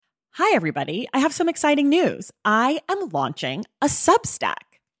Hi, everybody. I have some exciting news. I am launching a Substack.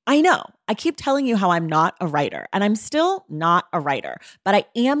 I know, I keep telling you how I'm not a writer, and I'm still not a writer, but I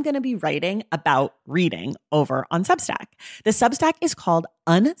am going to be writing about reading over on Substack. The Substack is called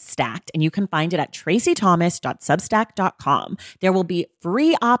Unstacked, and you can find it at traceythomas.substack.com. There will be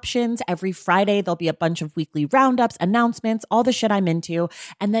free options every Friday. There'll be a bunch of weekly roundups, announcements, all the shit I'm into.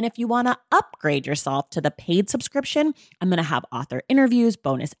 And then if you want to upgrade yourself to the paid subscription, I'm going to have author interviews,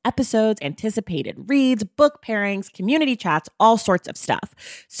 bonus episodes, anticipated reads, book pairings, community chats, all sorts of stuff.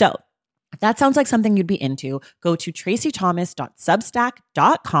 So if that sounds like something you'd be into, go to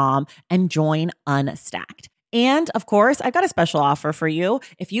traceythomas.substack.com and join Unstacked. And of course, I've got a special offer for you.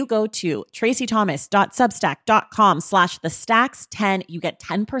 If you go to traceythomas.substack.com/thestacks10, you get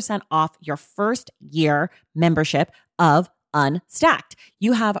 10% off your first year membership of Unstacked.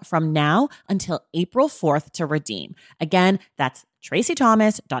 You have from now until April 4th to redeem. Again, that's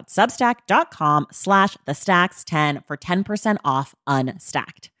traceythomas.substack.com/thestacks10 for 10% off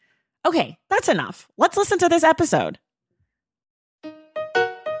Unstacked. Okay, that's enough. Let's listen to this episode.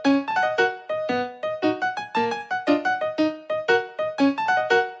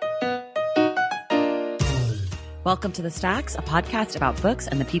 Welcome to The Stacks, a podcast about books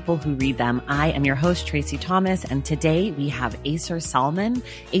and the people who read them. I am your host, Tracey Thomas, and today we have Ayser Salman.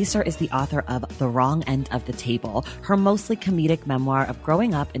 Ayser is the author of The Wrong End of the Table, her mostly comedic memoir of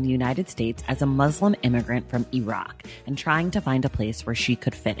growing up in the United States as a Muslim immigrant from Iraq and trying to find a place where she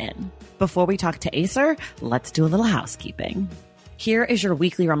could fit in. Before we talk to Ayser, let's do a little housekeeping. Here is your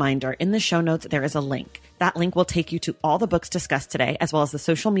weekly reminder. In the show notes, there is a link. That link will take you to all the books discussed today, as well as the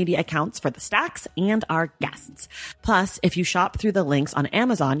social media accounts for the Stacks and our guests. Plus, if you shop through the links on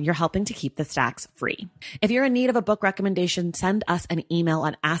Amazon, you're helping to keep the Stacks free. If you're in need of a book recommendation, send us an email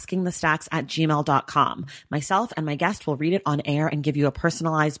at askingthestacks@gmail.com. Myself and my guest will read it on air and give you a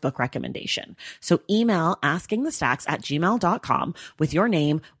personalized book recommendation. So email askingthestacks@gmail.com with your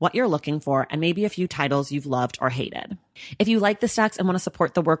name, what you're looking for, and maybe a few titles you've loved or hated. If you like the Stacks and want to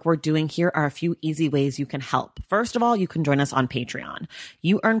support the work we're doing, here are a few easy ways you can help. First of all, you can join us on Patreon.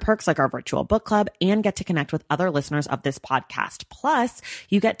 You earn perks like our virtual book club and get to connect with other listeners of this podcast. Plus,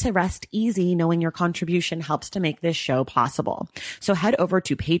 you get to rest easy knowing your contribution helps to make this show possible. So head over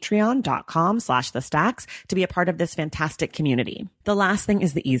to patreon.com/thestacks to be a part of this fantastic community. The last thing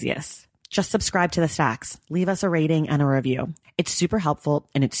is the easiest. Just subscribe to The Stacks. Leave us a rating and a review. It's super helpful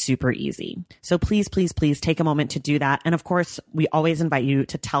and it's super easy. So please, please, please take a moment to do that. And of course, we always invite you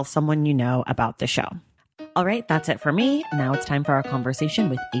to tell someone you know about the show. All right, that's it for me. Now it's time for our conversation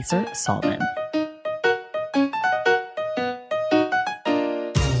with Ayser Salman.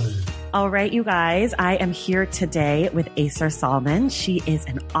 All right, you guys, I am here today with Ayser Salman. She is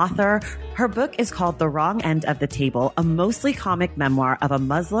an author. Her book is called The Wrong End of the Table, a mostly comic memoir of a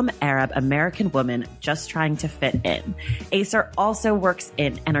Muslim Arab American woman just trying to fit in. Ayser also works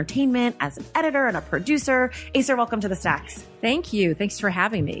in entertainment as an editor and a producer. Ayser, welcome to The Stacks. Thank you. Thanks for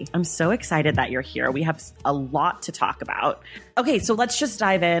having me. I'm so excited that you're here. We have a lot to talk about. Okay, so let's just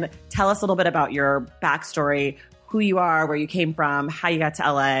dive in. Tell us a little bit about your backstory, who you are, where you came from, how you got to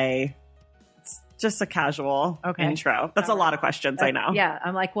LA. Just a casual intro. That's a lot of questions, I know. Yeah.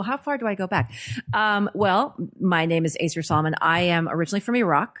 I'm like, well, how far do I go back? Well, my name is Ayser Salman. I am originally from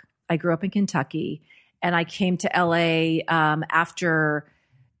Iraq. I grew up in Kentucky, and I came to LA after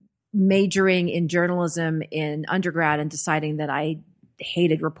majoring in journalism in undergrad and deciding that I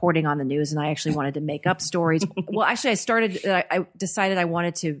hated reporting on the news and I actually wanted to make up stories. Well, actually, I decided I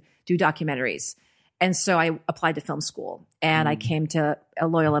wanted to do documentaries. And so I applied to film school and I came to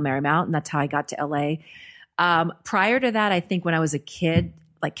Loyola Marymount, and that's how I got to LA. Prior to that, I think when I was a kid,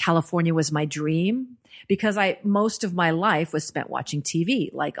 like California was my dream because most of my life was spent watching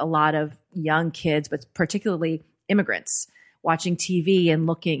TV, like a lot of young kids, but particularly immigrants watching TV and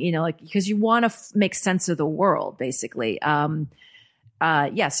looking, like, because you want to make sense of the world, basically. So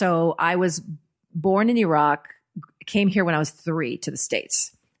I was born in Iraq, came here when I was 3 to the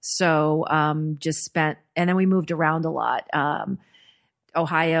States. So, and then we moved around a lot,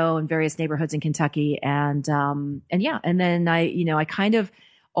 Ohio and various neighborhoods in Kentucky. And then I kind of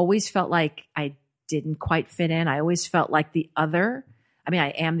always felt like I didn't quite fit in. I always felt like the other. I mean, I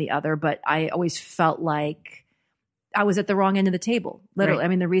am the other, but I always felt like I was at the wrong end of the table. Literally. Right. I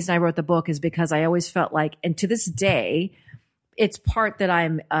mean, the reason I wrote the book is because I always felt like, and to this day, it's part that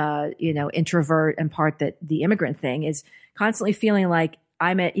I'm, introvert, and part that the immigrant thing is constantly feeling like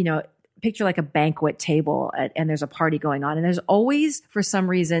I'm at, picture like a banquet table and there's a party going on. And there's always, for some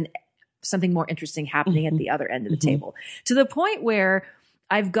reason, something more interesting happening at the other end of the table, to the point where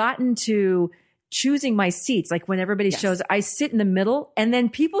I've gotten to choosing my seats. Like when everybody shows, I sit in the middle and then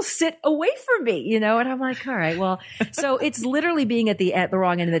people sit away from me, you know, and I'm like, all right, well, so it's literally being at the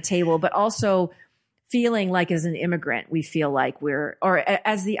wrong end of the table, but also feeling like as an immigrant, we feel like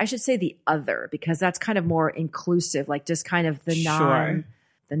I should say the other, because that's kind of more inclusive, like just kind of the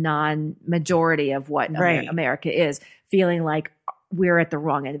non-majority of what America is, feeling like we're at the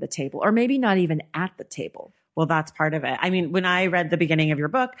wrong end of the table, or maybe not even at the table. Well, that's part of it. I mean, when I read the beginning of your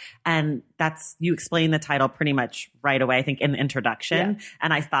book, and you explain the title pretty much right away, I think in the introduction,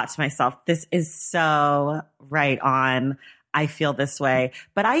 and I thought to myself, this is so right on. I feel this way.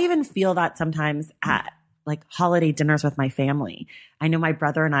 But I even feel that sometimes at like holiday dinners with my family. I know my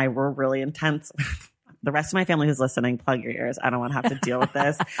brother and I were really intense. The rest of my family who's listening, plug your ears. I don't want to have to deal with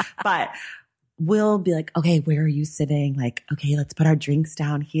this. But we'll be like, okay, where are you sitting? Like, okay, let's put our drinks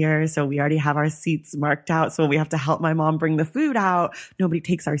down here. So we already have our seats marked out. So we have to help my mom bring the food out. Nobody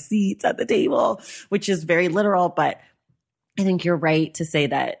takes our seats at the table, which is very literal. But I think you're right to say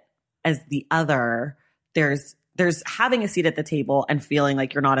that as the other, there's having a seat at the table and feeling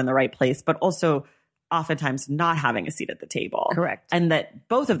like you're not in the right place, but also oftentimes not having a seat at the table. Correct. And that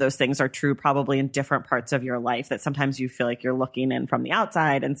both of those things are true probably in different parts of your life, that sometimes you feel like you're looking in from the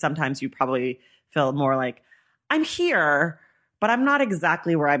outside, and sometimes you probably feel more like, I'm here, but I'm not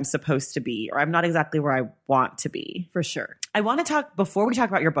exactly where I'm supposed to be, or I'm not exactly where I want to be. For sure. I want to talk, before we talk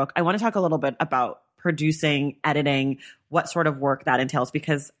about your book, I want to talk a little bit about producing, editing, what sort of work that entails,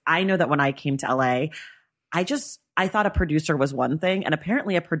 because I know that when I came to LA, I thought a producer was one thing, and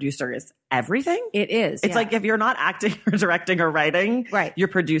apparently a producer is everything. It is. It's like if you're not acting or directing or writing, right, you're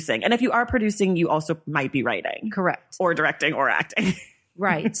producing. And if you are producing, you also might be writing. Correct. Or directing or acting.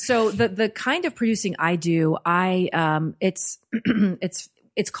 Right. So the kind of producing I do,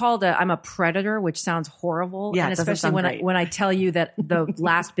 it's called I'm a predator, which sounds horrible. Yeah, and especially when I tell you that the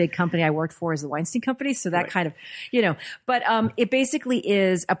last big company I worked for is the Weinstein Company. So that kind of, you know, but it basically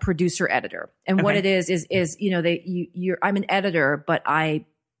is a producer editor. And what it is, you know, I'm an editor, but I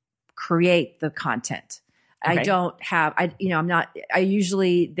create the content. Okay. I don't have,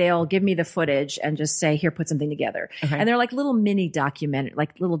 they'll give me the footage and just say, here, put something together. Okay. And they're like little mini documentary,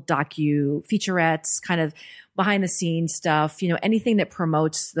 like little featurettes, kind of behind the scenes stuff, you know, anything that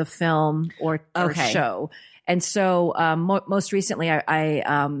promotes the film or show. And so, most recently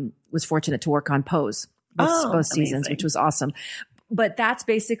I was fortunate to work on Pose, both seasons, which was awesome. But that's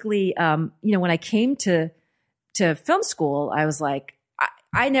basically, you know, when I came to film school, I was like,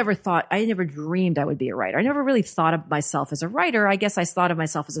 I never dreamed I would be a writer. I never really thought of myself as a writer. I guess I thought of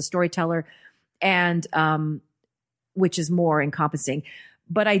myself as a storyteller, and which is more encompassing.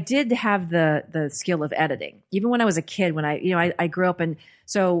 But I did have the skill of editing. Even when I was a kid, when I grew up, and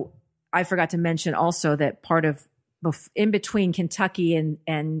so I forgot to mention also that part of in between Kentucky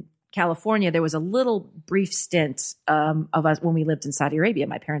and California, there was a little brief stint of us when we lived in Saudi Arabia.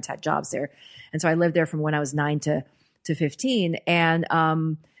 My parents had jobs there, and so I lived there from when I was 9 to 15. And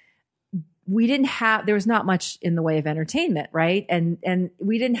there was not much in the way of entertainment, right? And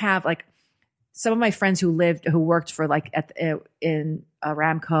we didn't have, like, some of my friends who worked for like in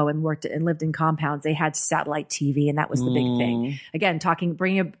Aramco and lived in compounds, they had satellite TV, and that was the big thing. Again,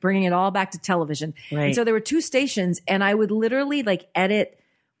 bringing it all back to television. Right. And so there were 2 stations, and I would literally like edit,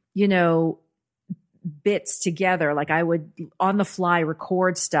 you know, bits together. Like I would on the fly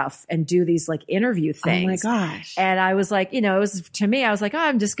record stuff and do these like interview things. Oh my gosh. And I was like, you know, it was, to me, I was like, oh,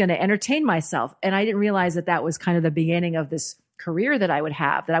 I'm just going to entertain myself. And I didn't realize that was kind of the beginning of this career that I would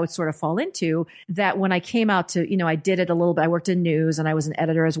have, that I would sort of fall into, that when I came out to, you know, I did it a little bit. I worked in news, and I was an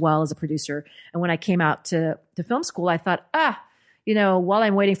editor as well as a producer. And when I came out to film school, I thought, you know, while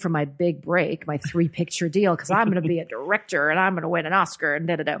I'm waiting for my big break, my 3-picture deal, because I'm going to be a director and I'm going to win an Oscar and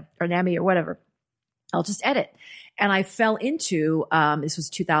or an Emmy or whatever, I'll just edit. And I fell into, this was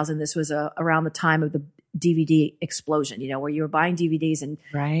 2000. This was around the time of the DVD explosion, you know, where you were buying DVDs and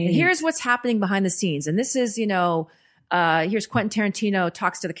here's what's happening behind the scenes. And this is, you know, here's Quentin Tarantino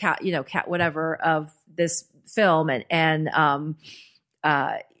talks to the cat whatever of this film. And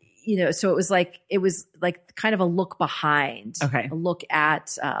you know, so it was like kind of a look behind, a look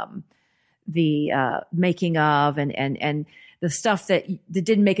at the making of and the stuff that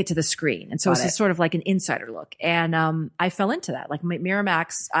didn't make it to the screen. And so it's sort of like an insider look. And I fell into that. Like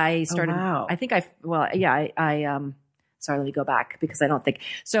Miramax, I started, sorry, let me go back because I don't think.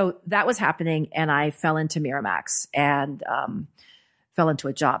 So that was happening, and I fell into Miramax and fell into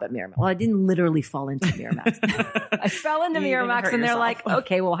a job at Miramax. Well, I didn't literally fall into Miramax. I fell into Miramax, and they're like,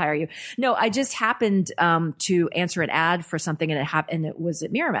 okay, we'll hire you. No, I just happened to answer an ad for something, and it was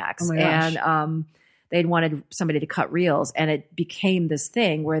at Miramax. Oh my gosh. And they'd wanted somebody to cut reels, and it became this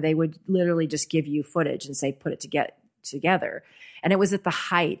thing where they would literally just give you footage and say, put it together. And it was at the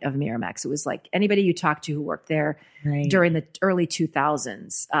height of Miramax. It was like anybody you talked to who worked there during the early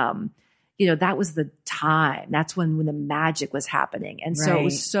 2000s, that was the time. That's when the magic was happening. And so it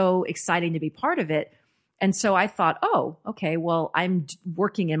was so exciting to be part of it. And so I thought, oh, okay, well, I'm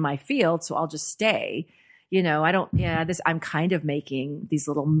working in my field, so I'll just stay. I'm kind of making these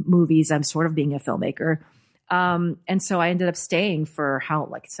little movies. I'm sort of being a filmmaker. And so I ended up staying for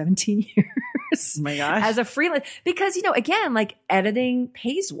 17 years. Oh my gosh. As a freelance, because, again, like editing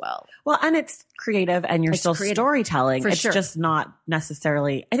pays well. Well, and it's creative and you're still storytelling. It's sure. just not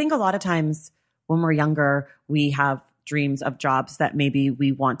necessarily, I think a lot of times when we're younger, we have dreams of jobs that maybe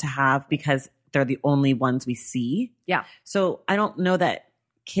we want to have because they're the only ones we see. Yeah. So I don't know that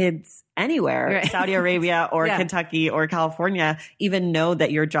kids anywhere, Saudi Arabia or Kentucky or California, even know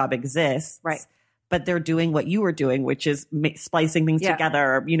that your job exists. Right. But they're doing what you were doing, which is splicing things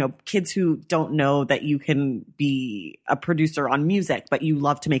together. Kids who don't know that you can be a producer on music, but you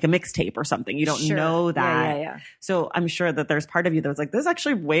love to make a mixtape or something. You don't know that. Yeah. So I'm sure that there's part of you that was like, this is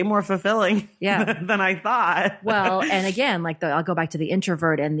actually way more fulfilling than I thought. Well, and again, like I'll go back to the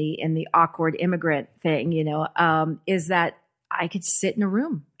introvert and the awkward immigrant thing, is that I could sit in a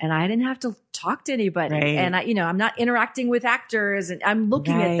room and I didn't have to talk to anybody. Right. And I'm not interacting with actors and I'm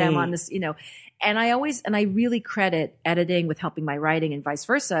looking at them on this, and I really credit editing with helping my writing and vice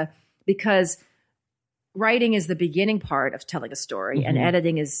versa, because writing is the beginning part of telling a story and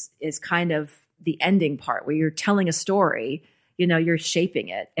editing is kind of the ending part where you're telling a story, you're shaping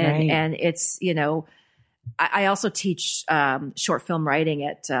it. And it's, I also teach short film writing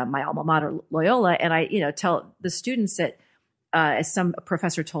at my alma mater, Loyola. And I, tell the students that, as some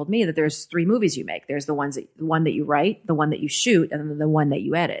professor told me, that there's 3 movies you make. There's the one that you write, the one that you shoot, and then the one that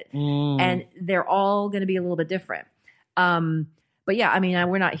you edit. And they're all going to be a little bit different. But yeah,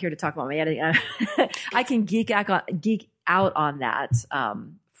 we're not here to talk about my editing. I can geek out on that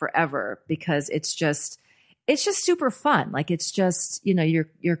forever, because it's just super fun. Like it's just, you're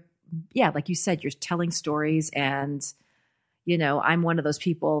like you said, you're telling stories, and I'm one of those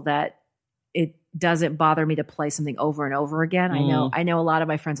people that it doesn't bother me to play something over and over again. I know a lot of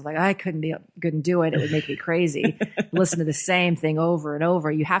my friends are like, I couldn't do it. It would make me crazy. Listen to the same thing over and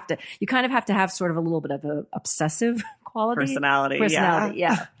over. You kind of have to have sort of a little bit of a obsessive quality. Personality.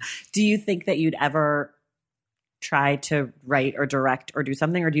 Yeah. Do you think that you'd ever try to write or direct or do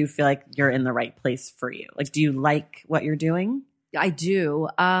something, or do you feel like you're in the right place for you? Like, do you like what you're doing? I do.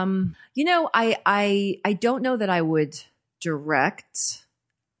 I don't know that I would direct.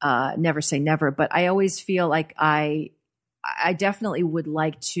 Never say never, but I always feel like I definitely would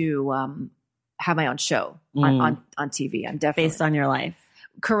like to have my own show on TV. I'm definitely based on your life.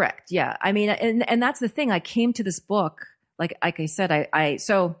 Correct. Yeah. And that's the thing. I came to this book, like I said,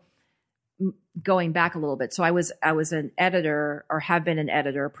 so going back a little bit. So I was an editor, or have been an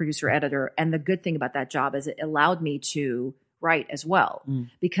editor, producer editor. And the good thing about that job is it allowed me to write as well,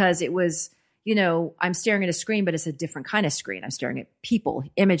 because it was, I'm staring at a screen, but it's a different kind of screen. I'm staring at people,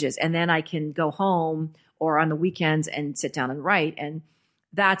 images, and then I can go home or on the weekends and sit down and write. And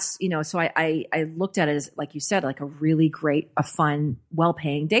that's, so I looked at it as, like you said, like a really great, a fun,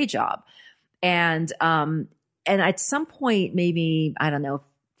 well-paying day job. And at some point, maybe, I don't know, a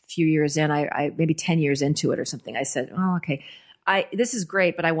few years in, I maybe 10 years into it or something, I said, oh, okay, this is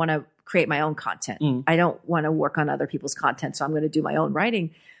great, but I want to create my own content. I don't want to work on other people's content. So I'm going to do my own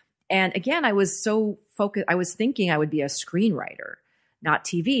writing. And again, I was so focused. I was thinking I would be a screenwriter, not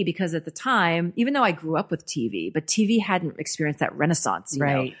TV, because at the time, even though I grew up with TV, but TV hadn't experienced that renaissance, you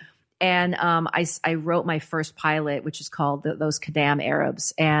know? And I wrote my first pilot, which is called Those Kadam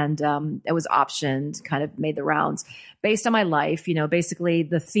Arabs. And it was optioned, kind of made the rounds based on my life. Basically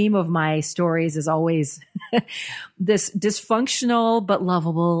the theme of my stories is always this dysfunctional but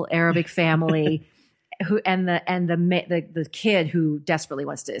lovable Arabic family the kid who desperately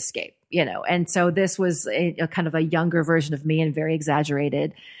wants to escape, and so this was a kind of a younger version of me and very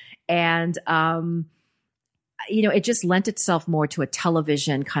exaggerated. And, it just lent itself more to a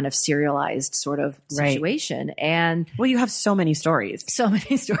television kind of serialized sort of situation. Right. And well, you have so many stories.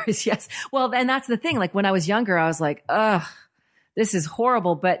 Yes. Well, and that's the thing. Like when I was younger, I was like, ugh, this is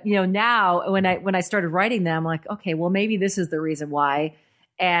horrible. But, now when I started writing them, I'm like, okay, well, maybe this is the reason why.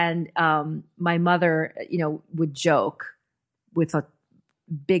 And my mother, would joke with a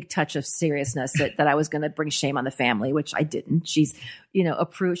big touch of seriousness that I was going to bring shame on the family, which I didn't. She's,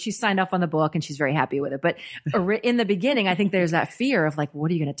 approved. She signed off on the book and she's very happy with it. But in the beginning, I think there's that fear of like, what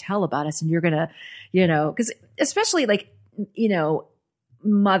are you going to tell about us? And you're going to, because especially like,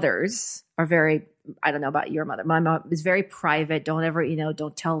 mothers are very, I don't know about your mother. My mom is very private. Don't ever,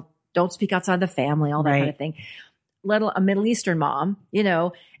 don't speak outside the family, all that kind of thing. Let a Middle Eastern mom,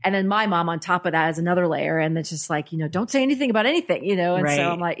 and then my mom on top of that is another layer. And it's just like, don't say anything about anything, And so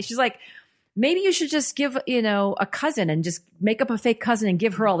I'm like, she's like, maybe you should just give, a cousin and just make up a fake cousin and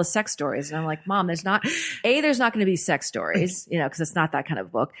give her all the sex stories. And I'm like, Mom, there's not going to be sex stories, because it's not that kind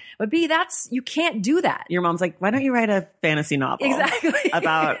of book. But B, you can't do that. Your mom's like, why don't you write a fantasy novel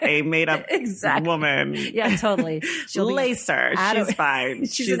about a made up woman? Yeah, totally. Ayser. She's fine.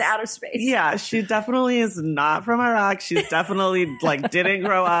 She's in outer space. Yeah, she definitely is not from Iraq. She's definitely didn't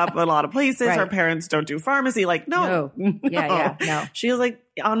grow up a lot of places. Her parents don't do pharmacy. No. Yeah, no. She was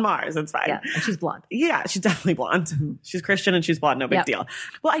on Mars. It's fine. Yeah, and she's blonde. Yeah, she's definitely blonde. Mm-hmm. She's Christian and she's blonde. No big deal.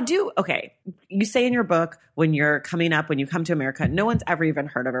 Well, I do. Okay. You say in your book, when you're coming up, when you come to America, no one's ever even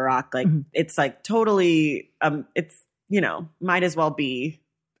heard of Iraq. It's totally, it's, might as well be,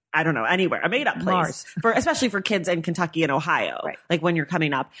 I don't know, anywhere, a made up place especially for kids in Kentucky and Ohio, when you're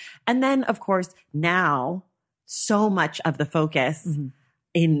coming up. And then of course, now so much of the focus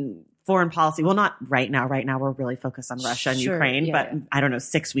in foreign policy. Well, not right now. Right now, we're really focused on Russia and Ukraine. But I don't know,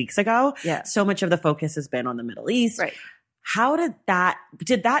 6 weeks ago, so much of the focus has been on the Middle East. Right. How did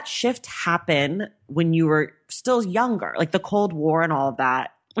that shift happen when you were still younger? The Cold War and all of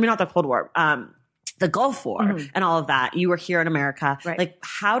that. I mean, not the Cold War, the Gulf War and all of that. You were here in America. Right.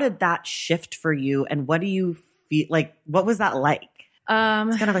 How did that shift for you? And what do you feel what was that like?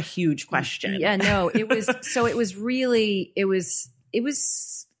 It's kind of a huge question. Yeah, no, it was,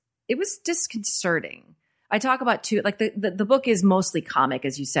 it was disconcerting. I talk about too, the book is mostly comic,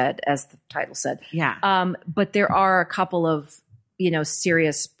 as you said, as the title said. Yeah. But there are a couple of,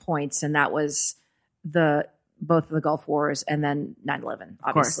 serious points, and that was both of the Gulf Wars and then 9/11,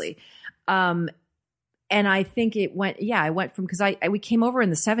 obviously. And I think I went from, because we came over in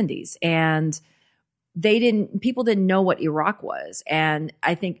the 70s and people didn't know what Iraq was. And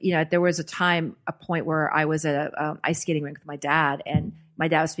I think, there was a point where I was at a ice skating rink with my dad, and my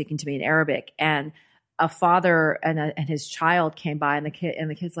dad was speaking to me in Arabic, and a father and his child came by, and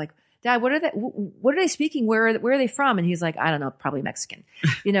the kid's like, Dad, what are they speaking? Where are they from? And he's like, I don't know, probably Mexican,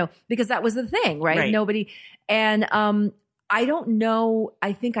 because that was the thing, right? Nobody. And, I don't know.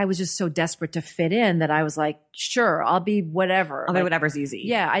 I think I was just so desperate to fit in that I was like, sure, I'll be whatever. I'll be whatever's easy.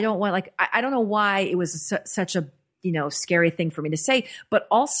 Yeah. I don't want I don't know why it was such a, scary thing for me to say, but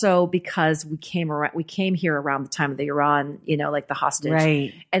also because we came here around the time of the Iran, the hostage.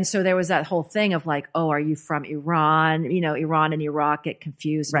 Right. And so there was that whole thing of oh, are you from Iran? Iran and Iraq get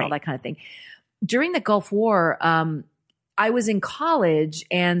confused and all that kind of thing. During the Gulf War, I was in college.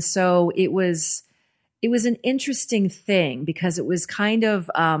 And so it was an interesting thing because it was kind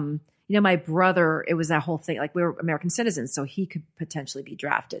of, my brother, it was that whole thing, we were American citizens, so he could potentially be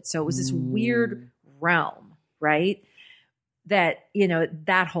drafted. So it was this weird realm, right? That,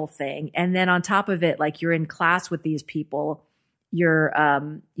 that whole thing. And then on top of it, you're in class with these people, you're,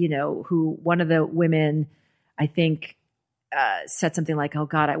 who one of the women, I think, said something like, oh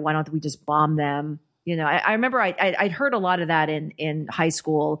God, why don't we just bomb them? I remember I'd heard a lot of that in high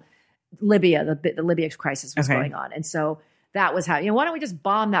school. Libya, the Libya crisis was going on. And so that was how, why don't we just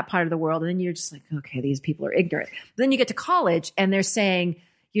bomb that part of the world? And then you're just like, okay, these people are ignorant. But then you get to college and they're saying,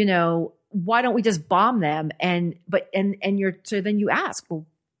 why don't we just bomb them? So then you ask, well,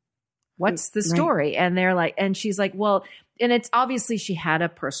 what's the story? Right. And they're like, and she's like, well, and it's obviously she had a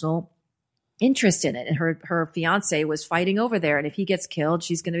personal interest in it. And her fiance was fighting over there. And if he gets killed,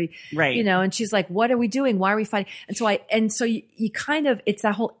 she's going to be, and she's like, what are we doing? Why are we fighting? And so you kind of, it's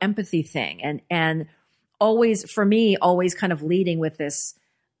that whole empathy thing. And always, for me, always kind of leading with this,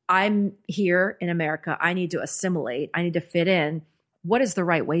 I'm here in America. I need to assimilate. I need to fit in. What is the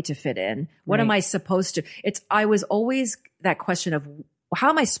right way to fit in? What am I supposed to? I was always that question of how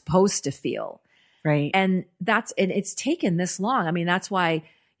am I supposed to feel? Right. And it's taken this long. I mean, that's why,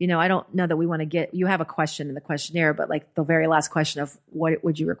 I don't know that we want to you have a question in the questionnaire, but the very last question of what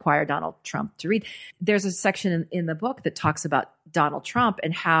would you require Donald Trump to read? There's a section in the book that talks about Donald Trump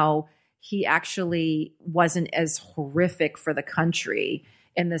and how he actually wasn't as horrific for the country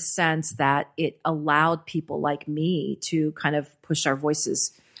in the sense that it allowed people like me to kind of push our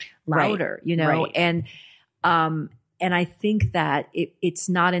voices louder, and I think that it's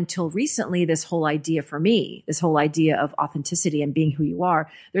not until recently, this whole idea for me, this whole idea of authenticity and being who you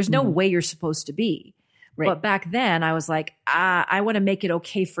are, there's no way you're supposed to be. Right. But back then I was like, I want to make it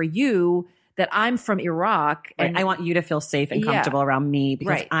okay for you that I'm from Iraq. Right. And I want you to feel safe and comfortable around me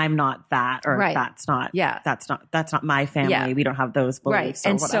because Right. I'm not that, or Right. that's not my family. Yeah. We don't have those beliefs.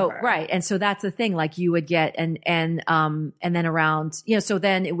 And or whatever. And so that's the thing, like you would get, and then around, so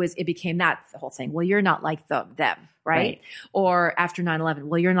then it became that the whole thing. Well, you're not like them. Right. Or after 9/11,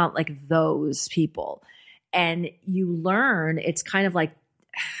 well, you're not like those people. And you learn, it's kind of like,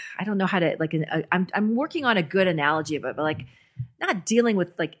 I don't know how to, like, I'm working on a good analogy of it, but like not dealing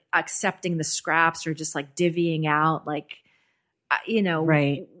with like accepting the scraps or just like divvying out, like,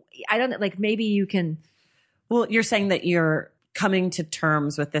 Right. I don't know, like maybe you can. Well, you're saying that you're coming to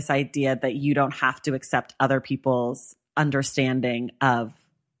terms with this idea that you don't have to accept other people's understanding of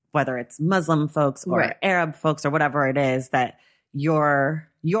whether it's Muslim folks or Right. Arab folks or whatever it is, that your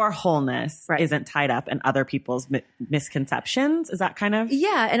wholeness Right. isn't tied up in other people's misconceptions. Is that kind of?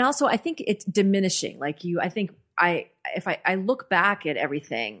 Yeah. And also I think it's diminishing. Like if I look back at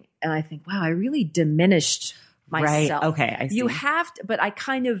everything and I think, wow, I really diminished myself. Right. Okay. I see. You have to, but I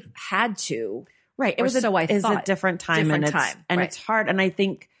kind of had to. Right. It Or was so I it's a thought. different time, Different and time, and right. it's hard. And I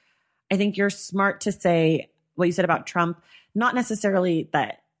think you're smart to say what you said about Trump, not necessarily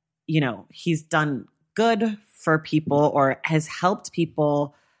that, he's done good for people or has helped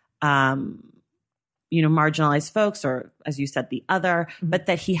people, marginalized folks, or as you said, the other, Mm-hmm. but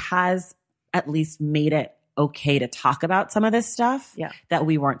that he has at least made it okay to talk about some of this stuff that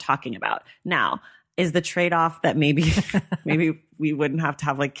we weren't talking about. Now, is the trade-off that maybe we wouldn't have to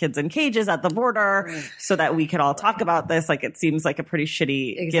have like kids in cages at the border so that we could all talk about this? Like, it seems like a pretty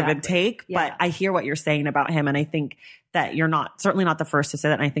shitty give and take, but I hear what you're saying about him. And I think that you're certainly not the first to say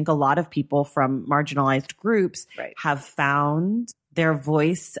that. And I think a lot of people from marginalized groups have found their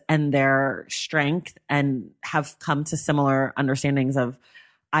voice and their strength and have come to similar understandings of,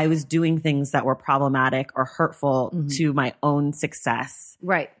 I was doing things that were problematic or hurtful to my own success.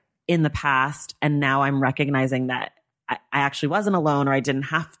 Right. In the past, and now I'm recognizing that I actually wasn't alone, or I didn't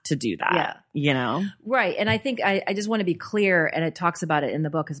have to do that. Right. And I think I just want to be clear, and it talks about it in the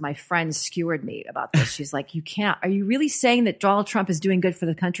book, because my friend skewered me about this. She's like, are you really saying that Donald Trump is doing good for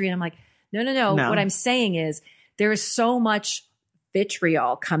the country? And I'm like, no. What I'm saying is there is so much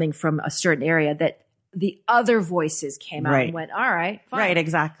vitriol coming from a certain area that the other voices came out and went, all right, fine. Right,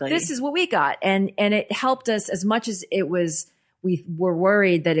 exactly. This is what we got. And it helped us as much as it was. We were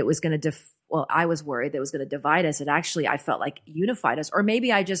worried that it was going to, I was worried that it was going to divide us. And actually, I felt like unified us. Or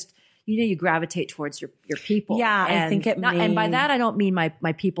maybe I just, you gravitate towards your people. Yeah, and I think and by that, I don't mean my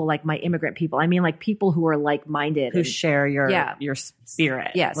people, like my immigrant people. I mean like people who are like-minded. Who share your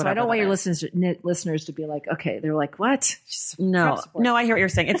spirit. Yeah, so I don't want your listeners to be like, okay, they're like, what? No, I hear what you're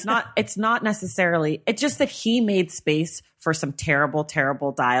saying. It's not necessarily, it's just that he made space for some terrible,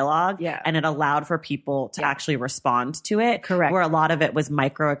 terrible dialogue. Yeah. And it allowed for people to actually respond to it. Correct. Where a lot of it was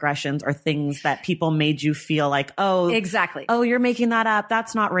microaggressions or things that people made you feel like, oh, exactly. Oh, you're making that up.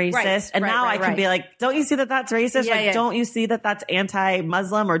 That's not racist. Right. And now I can be like, don't you see that that's racist? Yeah, Don't you see that that's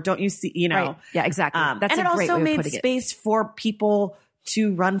anti-Muslim? Or don't you see, Right. Yeah, exactly. That's and a it great also way of made putting space for people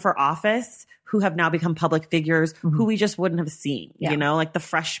to run for office who have now become public figures who we just wouldn't have seen, like the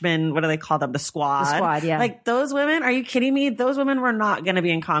freshmen, what do they call them? The squad. The squad, yeah. Like those women, are you kidding me? Those women were not going to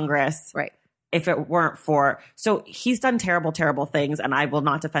be in Congress. Right. If it weren't for, so he's done terrible, terrible things, and I will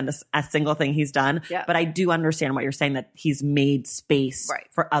not defend a single thing he's done, but I do understand what you're saying, that he's made space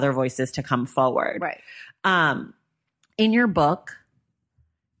for other voices to come forward. Right. In your book,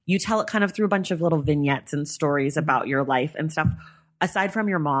 you tell it kind of through a bunch of little vignettes and stories about your life and stuff. Aside from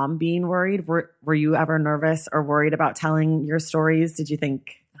your mom being worried, were you ever nervous or worried about telling your stories? Did you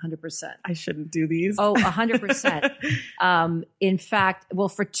think 100%. I shouldn't do these? Oh, 100%. In fact, well,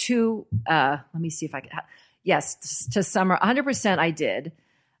 for two, let me see if I can. Yes, to summarize, 100% I did.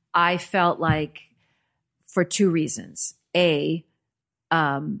 I felt like for two reasons. I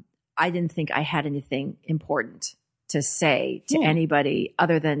didn't think I had anything important to say to anybody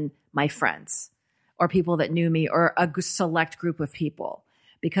other than my friends or people that knew me or a select group of people,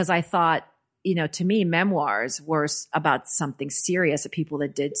 because I thought, to me, memoirs were about something serious, of people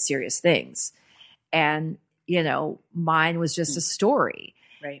that did serious things. And, mine was just a story.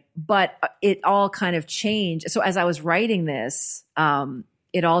 Right. But it all kind of changed. So as I was writing this,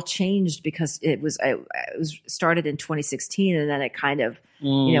 it all changed because it was started in 2016, and then it kind of,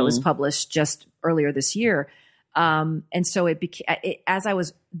 was published just earlier this year. And so it became,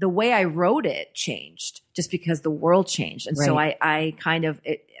 the way I wrote it changed just because the world changed. And so I kind of,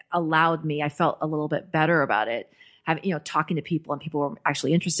 it allowed me, I felt a little bit better about it, having, talking to people, and people were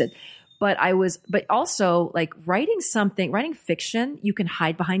actually interested. But also like writing fiction, you can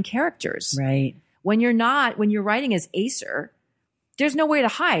hide behind characters. Right. When you're writing as Ayser, there's nowhere to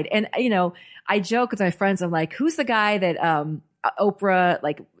hide. And, I joke with my friends. I'm like, who's the guy that, Oprah,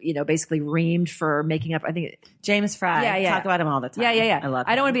 basically reamed for making up, I think James Fry. Yeah. Talk about him all the time. Yeah. I love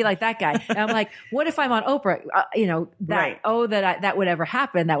him. I don't want to be like that guy. And I'm like, what if I'm on Oprah? That would ever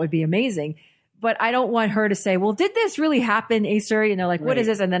happen. That would be amazing. But I don't want her to say, well, did this really happen, Ayser? What is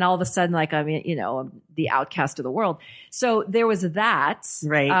this? And then all of a sudden, I'm the outcast of the world. So there was that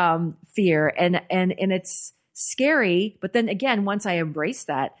fear, and it's scary. But then again, once I embraced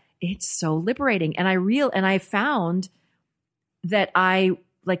that, it's so liberating. And I found that I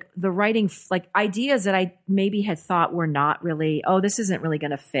like the writing, like ideas that I maybe had thought were not really, this isn't really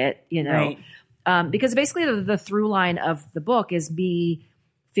going to fit, because basically the through line of the book is me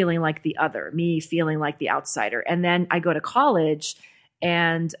feeling like the other, me feeling like the outsider. And then I go to college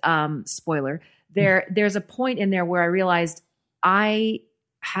and, spoiler, there's a point in there where I realized I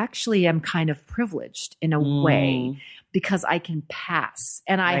actually am kind of privileged in a way because I can pass.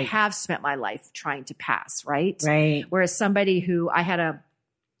 And I have spent my life trying to pass, right? Right. Whereas somebody who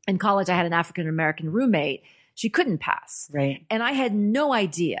in college, I had an African-American roommate. She couldn't pass. Right. And I had no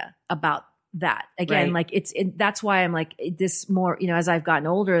idea about that. Again, that's why I'm like this more, as I've gotten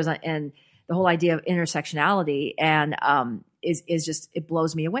older and the whole idea of intersectionality and, is just, it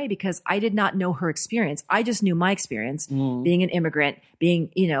blows me away because I did not know her experience. I just knew my experience being an immigrant, being,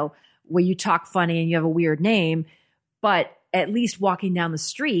 where you talk funny and you have a weird name, but at least walking down the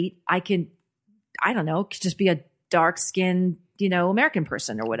street, I can, I don't know, just be a dark skinned, American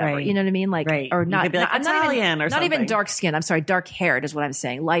person or whatever. Right. You know what I mean? or not, be like Italian or something. Not even dark skin. I'm sorry. Dark haired is what I'm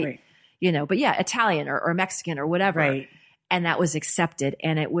saying. Light, but yeah, Italian or Mexican or whatever. Right. And that was accepted.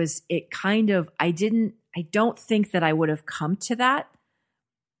 And I don't think that I would have come to that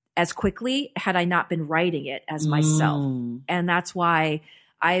as quickly had I not been writing it as myself. And that's why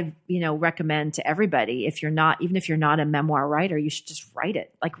I, recommend to everybody, even if you're not a memoir writer, you should just write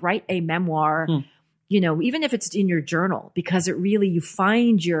it. Like write a memoir, even if it's in your journal, because you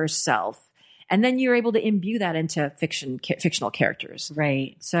find yourself and then you're able to imbue that into fictional characters.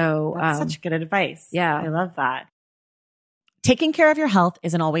 Right. So that's such good advice. Yeah. I love that. Taking care of your health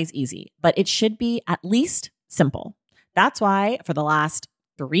isn't always easy, but it should be at least simple. That's why for the last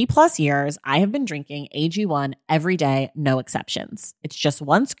 3+ years, I have been drinking AG1 every day, no exceptions. It's just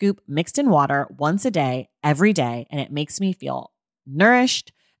 1 scoop mixed in water once a day, every day, and it makes me feel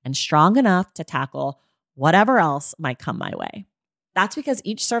nourished and strong enough to tackle whatever else might come my way. That's because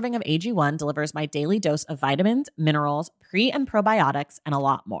each serving of AG1 delivers my daily dose of vitamins, minerals, pre- and probiotics, and a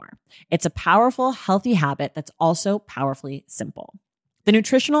lot more. It's a powerful, healthy habit that's also powerfully simple. The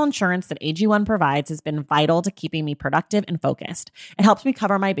nutritional insurance that AG1 provides has been vital to keeping me productive and focused. It helps me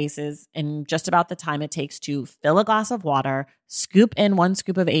cover my bases in just about the time it takes to fill a glass of water, scoop in 1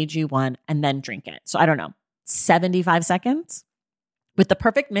 scoop of AG1, and then drink it. So I don't know, 75 seconds? With the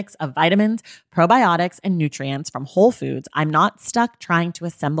perfect mix of vitamins, probiotics, and nutrients from Whole Foods, I'm not stuck trying to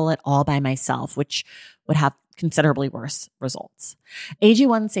assemble it all by myself, which would have considerably worse results.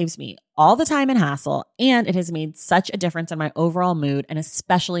 AG1 saves me all the time and hassle, and it has made such a difference in my overall mood and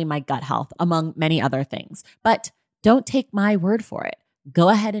especially my gut health, among many other things. But don't take my word for it. Go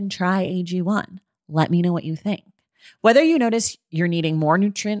ahead and try AG1. Let me know what you think. Whether you notice you're needing more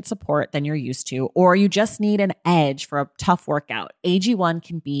nutrient support than you're used to, or you just need an edge for a tough workout, AG1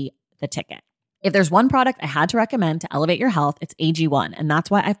 can be the ticket. If there's one product I had to recommend to elevate your health, it's AG1, and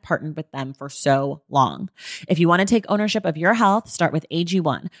that's why I've partnered with them for so long. If you want to take ownership of your health, start with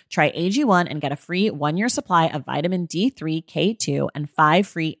AG1. Try AG1 and get a free 1-year supply of vitamin D3, K2, and 5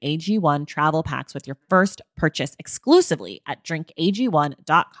 free AG1 travel packs with your first purchase exclusively at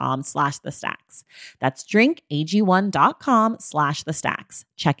drinkag1.com/thestacks. That's drinkag1.com/thestacks.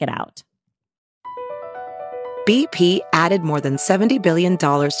 Check it out. BP added more than $70 billion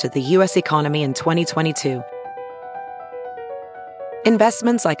to the U.S. economy in 2022.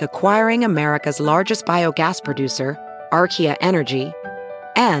 Investments like acquiring America's largest biogas producer, Archaea Energy,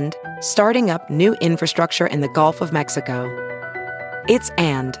 and starting up new infrastructure in the Gulf of Mexico. It's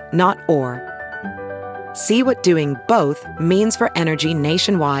and, not or. See what doing both means for energy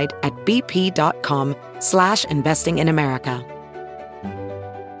nationwide at bp.com/investing in America.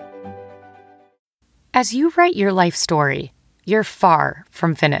 As you write your life story, you're far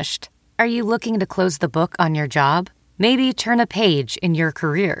from finished. Are you looking to close the book on your job? Maybe turn a page in your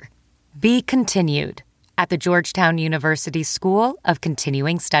career? Be continued at the Georgetown University School of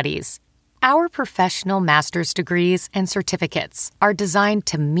Continuing Studies. Our professional master's degrees and certificates are designed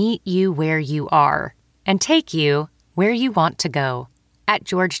to meet you where you are and take you where you want to go. At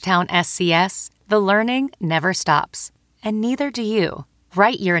Georgetown SCS, the learning never stops, and neither do you.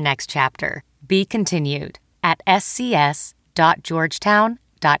 Write your next chapter. Be continued at scs.edu.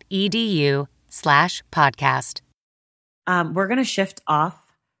 u.georgetown.edu/podcast. We're going to shift off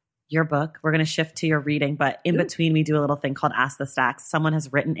your book. We're going to shift to your reading, but in between we do a little thing called Ask the Stacks. Someone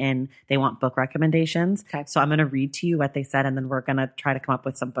has written in, they want book recommendations. Okay. So I'm going to read to you what they said, and then we're going to try to come up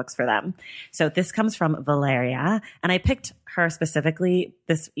with some books for them. So this comes from Valeria, and I picked her specifically,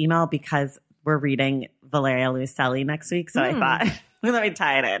 this email, because we're reading Valeria Luiselli next week. So I thought, let me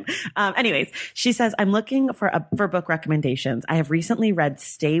tie it in. Anyways, she says, I'm looking for book recommendations. I have recently read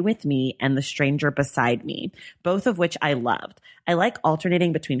Stay With Me and The Stranger Beside Me, both of which I loved. I like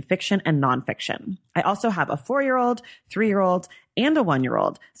alternating between fiction and nonfiction. I also have a 4-year-old, 3-year-old, and a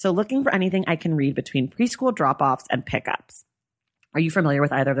 1-year-old. So looking for anything I can read between preschool drop-offs and pickups. Are you familiar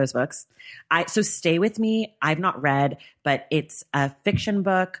with either of those books? So Stay With Me, I've not read, but it's a fiction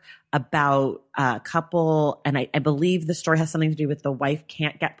book about a couple. And I believe the story has something to do with the wife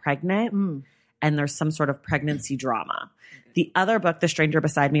can't get pregnant. And there's some sort of pregnancy drama. The other book, The Stranger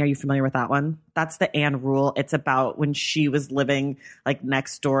Beside Me, are you familiar with that one? That's the Anne Rule. It's about when she was living like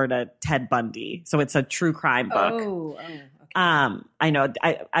next door to Ted Bundy. So it's a true crime book. Okay. I know.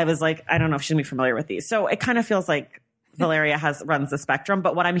 I was like, I don't know if she's going to be familiar with these. So it kind of feels like Valeria runs the spectrum.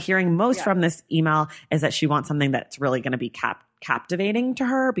 But what I'm hearing most from this email is that she wants something that's really going to be captivating to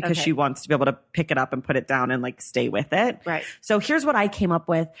her, because she wants to be able to pick it up and put it down and like stay with it. Right. So here's what I came up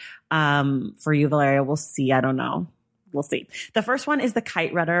with for you, Valeria. We'll see. I don't know. We'll see. The first one is The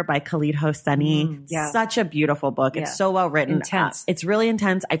Kite Runner by Khalid Hosseini. Such a beautiful book. It's so well written. Intense. It's really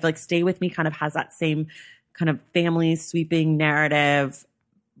intense. I feel like Stay With Me kind of has that same kind of family sweeping narrative,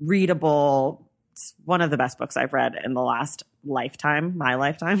 readable. It's one of the best books I've read in the last lifetime, my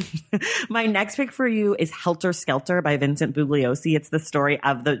lifetime. My next pick for you is Helter Skelter by Vincent Bugliosi. It's the story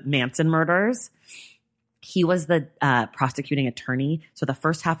of the Manson murders. He was the prosecuting attorney. So the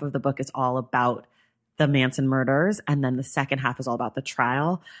first half of the book is all about the Manson murders, and then the second half is all about the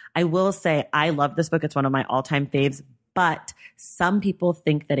trial. I will say I love this book. It's one of my all-time faves, but some people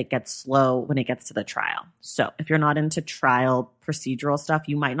think that it gets slow when it gets to the trial. So if you're not into trial procedural stuff,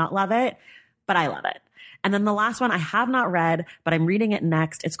 you might not love it, but I love it. And then the last one I have not read, but I'm reading it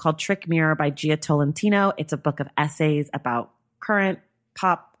next. It's called Trick Mirror by Gia Tolentino. It's a book of essays about current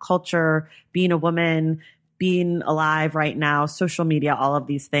pop culture, being a woman, being alive right now, social media, all of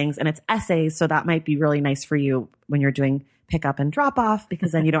these things. And it's essays. So that might be really nice for you when you're doing pick up and drop off,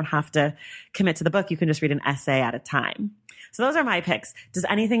 because then you don't have to commit to the book. You can just read an essay at a time. So those are my picks. Does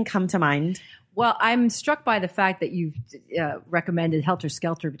anything come to mind? Well, I'm struck by the fact that you've recommended Helter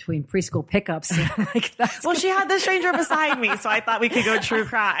Skelter between preschool pickups. Well, she had The Stranger Beside Me, so I thought we could go true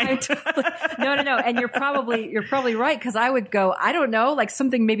crime. No. And you're probably right, because I would go, I don't know, like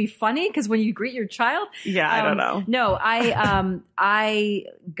something maybe funny, because when you greet your child. Yeah, I don't know. No,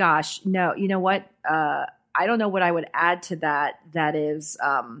 gosh, no. You know what? I don't know what I would add to that. That is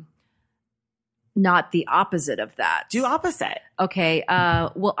not the opposite of that. Do opposite. Okay.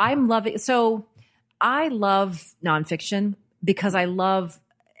 Well, I love nonfiction because I love,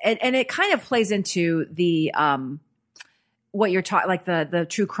 and it kind of plays into the, what you're talking, like the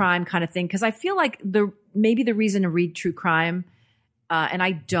true crime kind of thing. Cause I feel like maybe the reason to read true crime, and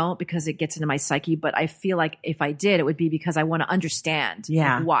I don't because it gets into my psyche, but I feel like if I did, it would be because I want to understand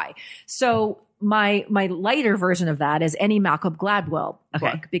why. So my lighter version of that is any Malcolm Gladwell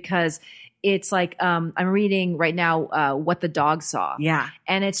book, because it's like, I'm reading right now, What the Dog Saw. Yeah.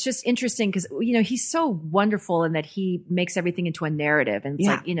 And it's just interesting because, he's so wonderful in that he makes everything into a narrative. And it's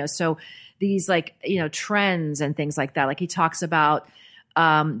like, so these like, trends and things like that. Like he talks about,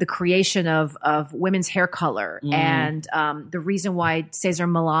 the creation of women's hair color and, the reason why Cesar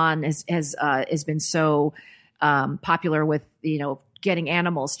Millan has been so, popular with, getting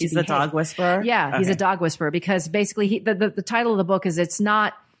animals to He's the dog whisperer? Yeah. Okay. He's a dog whisperer because basically the title of the book is it's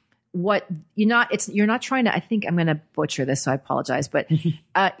not, you're not trying to, I think I'm going to butcher this, so I apologize, but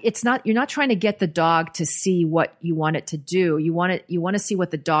you're not trying to get the dog to see what you want it to do. You want to see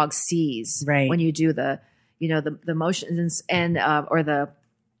what the dog sees when you do the motions and, or the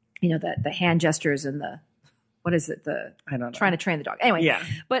hand gestures and the, what is it? I don't know. Trying to train the dog. Anyway. Yeah.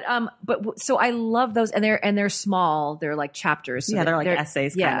 But so I love those and they're small. They're like chapters. So they're like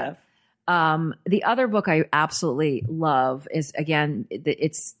essays kind of. The other book I absolutely love is, again,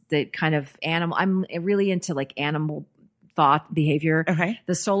 it's the kind of animal. I'm really into like animal thought behavior. Okay.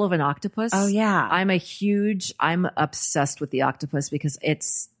 The Soul of an Octopus. Oh yeah. I'm obsessed with the octopus because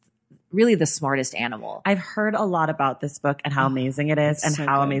it's really the smartest animal. I've heard a lot about this book and how amazing it is and so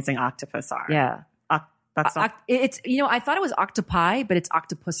how amazing octopus are. Yeah. It's, I thought it was octopi, but it's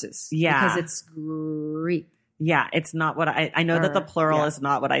octopuses. Yeah. Because it's Greek. Yeah, it's not what I know that the plural is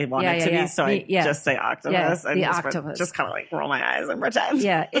not what I want it to be, so I just say octopus and just kind of like roll my eyes and pretend.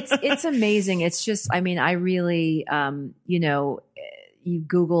 Yeah, it's amazing. It's just, I mean, I really, you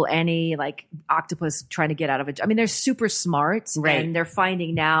Google any like octopus trying to get out of it. I mean, they're super smart, and they're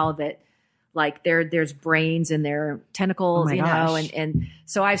finding now that like there's brains in their tentacles, and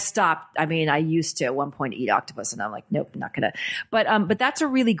so I've stopped. I mean, I used to at one point eat octopus, and I'm like, nope, not gonna. But that's a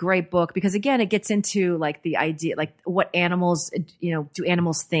really great book because again, it gets into like the idea, like what animals, do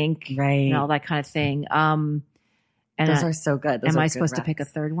animals think, right? That kind of thing. And those are so good. Am I supposed to pick a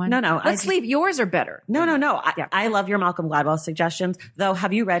third one? No. Let's leave. Yours are better. No. I love your Malcolm Gladwell suggestions. Though,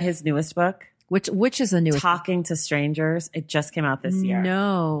 have you read his newest book? Which is the newest? Talking to Strangers. It just came out this year.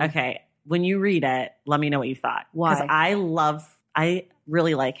 No. Okay. When you read it, let me know what you thought. Why? Because I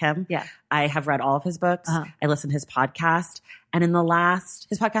really like him. Yeah. I have read all of his books. I listen to his podcast. And his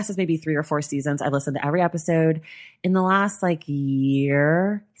podcast is maybe 3 or 4 seasons. I listened to every episode. In the last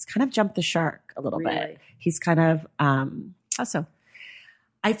year, he's kind of jumped the shark a little bit. He's kind of, how so?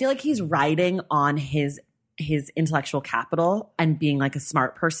 I feel like he's riding on his intellectual capital and being like a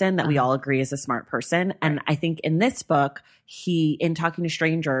smart person that we all agree is a smart person. And I think in this book, in Talking to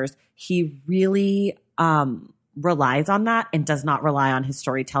Strangers, he really relies on that and does not rely on his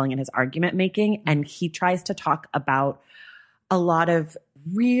storytelling and his argument making. And he tries to talk about a lot of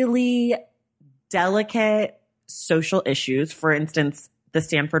really delicate social issues. For instance, the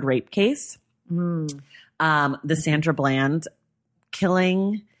Stanford rape case, the Sandra Bland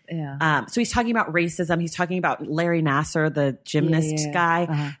killing. Yeah. So he's talking about racism. He's talking about Larry Nassar, the gymnast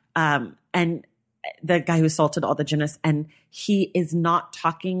guy, and the guy who assaulted all the gymnasts. And he is not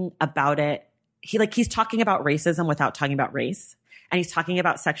talking about it. He's talking about racism without talking about race. And he's talking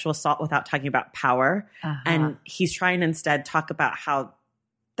about sexual assault without talking about power. And he's trying to instead talk about how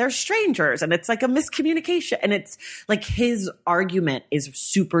they're strangers and it's like a miscommunication. And it's like his argument is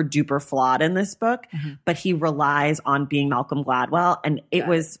super duper flawed in this book, but he relies on being Malcolm Gladwell. And it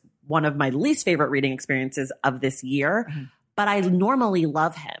was one of my least favorite reading experiences of this year, but I normally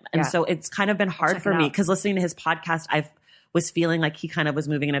love him. And so it's kind of been hard for me because listening to his podcast, I was feeling like he kind of was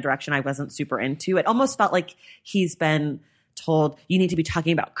moving in a direction I wasn't super into. It almost felt like he's been told you need to be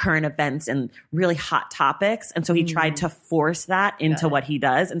talking about current events and really hot topics. And so he tried to force that into what he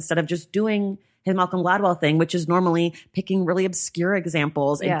does instead of just doing his Malcolm Gladwell thing, which is normally picking really obscure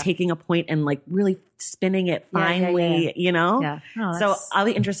examples and taking a point and like really spinning it finely, Yeah. Oh, so I'll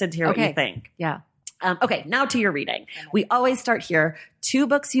be interested to hear what you think. Yeah. Okay. Now to your reading. We always start here. 2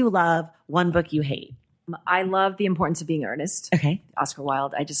 books you love, 1 book you hate. I love The Importance of Being Earnest. Okay. Oscar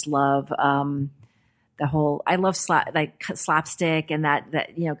Wilde. I just love, I love slapstick and that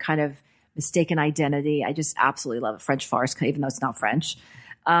kind of mistaken identity. I just absolutely love it. French farce, even though it's not French.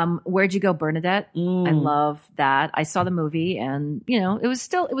 Where'd You Go, Bernadette? I love that. I saw the movie and, it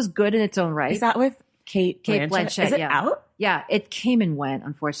was good in its own right. Is that with Kate Blanchett? Is it out? Yeah, it came and went,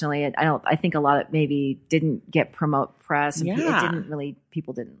 unfortunately. I think a lot of it maybe didn't get press. And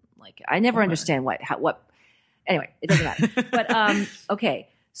people didn't like it. I never understand anyway, it doesn't matter. But, okay.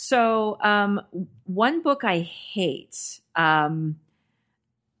 So, one book I hate, I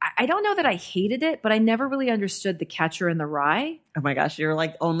don't know that I hated it, but I never really understood The Catcher in the Rye. Oh my gosh, you're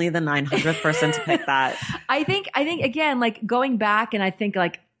like only the 900th person to pick that. I think again, like going back and I think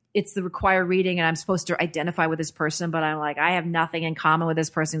like it's the required reading and I'm supposed to identify with this person, but I'm like, I have nothing in common with this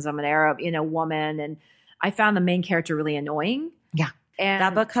person because I'm an Arab, woman. And I found the main character really annoying. Yeah. And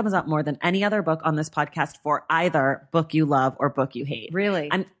that book comes up more than any other book on this podcast for either book you love or book you hate. Really?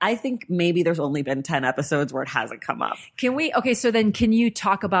 I think maybe there's only been 10 episodes where it hasn't come up. So then can you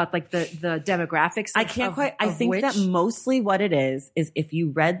talk about like the demographics? I think that mostly what it is if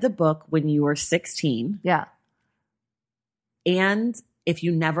you read the book when you were 16. Yeah. And if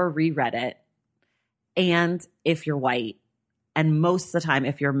you never reread it, and if you're white, and most of the time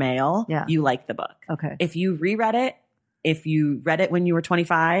if you're male, you like the book. Okay. If you reread it, if you read it when you were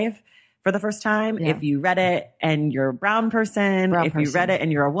 25 for the first time, if you read it and you're a brown person, you read it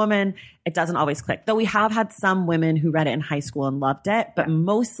and you're a woman, it doesn't always click. Though we have had some women who read it in high school and loved it, but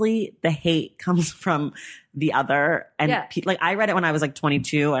mostly the hate comes from the other. And I read it when I was like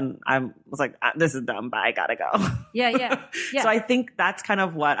 22 and I was like, this is dumb, but I gotta go. Yeah. So I think that's kind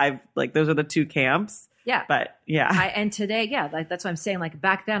of what those are the 2 camps. Yeah. But and today, that's what I'm saying. Like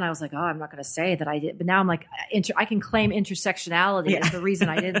back then I was like, oh, I'm not going to say that I did. But now I'm like, I can claim intersectionality is the reason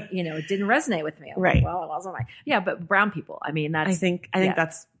I didn't, it didn't resonate with me. I'm right. Like, well, it wasn't but brown people, I mean, that's. I think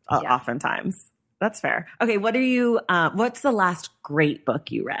that's oftentimes. That's fair. Okay. What's the last great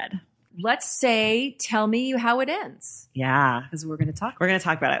book you read? let's say, tell me how it ends. Yeah. Because we're going to talk. We're going to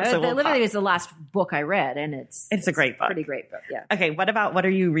talk about it. So literally, it's the last book I read, and it's a great book. Pretty great book. Yeah. Okay. What are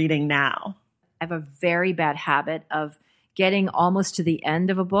you reading now? I have a very bad habit of getting almost to the end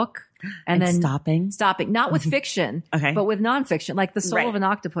of a book and then stopping, not with fiction, okay, but with nonfiction, like The Soul of an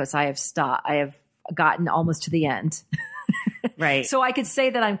Octopus. I have gotten almost to the end. Right. So I could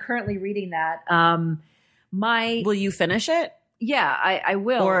say that I'm currently reading that. Will you finish it? Yeah, I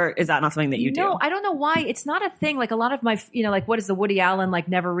will. Or is that not something that you do? No, I don't know why. It's not a thing. Like a lot of my, like what is the Woody Allen, like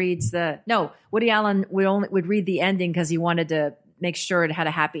never reads Woody Allen would read the ending because he wanted to make sure it had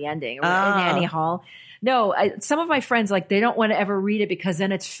a happy ending. Or in Annie Hall. No, some of my friends, like they don't want to ever read it because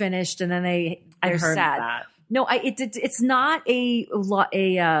then it's finished and then they're heard sad. That. No, it's not a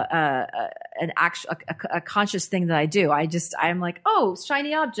conscious thing that I do. I'm like, oh,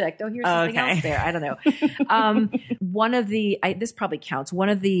 shiny object. Oh, here's something else there. I don't know. One of this probably counts. One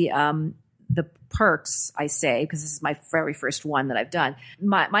of the perks, I say, because this is my very first one that I've done.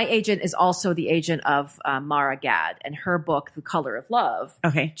 My agent is also the agent of Mara Gad, and her book, The Color of Love,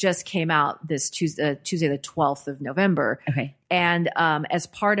 just came out this Tuesday, the 12th of November. Okay. And as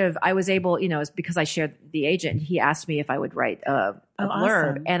part of, I was able, because I shared the agent, he asked me if I would write a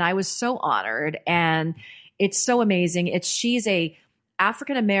blurb. Awesome. And I was so honored. And it's so amazing. She's a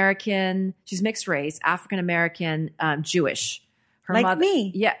African-American, she's mixed race, African-American, Jewish. Her like mother,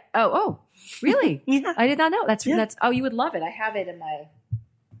 me. Yeah. Oh, really? Yeah. I did not know. That's, you would love it. I have it in my,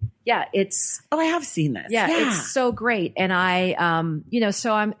 it's. Oh, I have seen this. Yeah. It's so great. And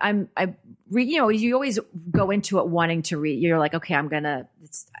so I read, you always go into it wanting to read. You're like, okay, I'm going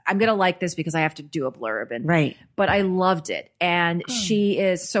to like this because I have to do a blurb. And, right. But I loved it. And she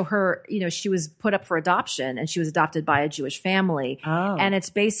was put up for adoption and she was adopted by a Jewish family. Oh. And it's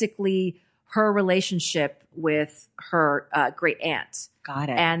basically her relationship with her great aunt. Got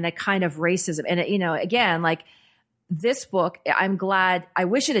it. And the kind of racism. And, again, like this book, I'm glad, I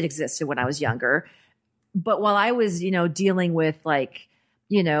wish it had existed when I was younger. But while I was, dealing with like,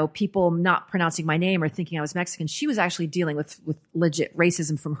 people not pronouncing my name or thinking I was Mexican, she was actually dealing with legit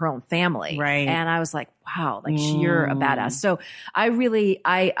racism from her own family. Right. And I was like, wow, like you're a badass. So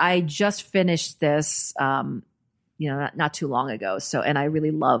I just finished this, not too long ago. So, and I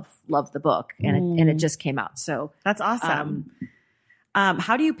really love the book and it just came out. So that's awesome.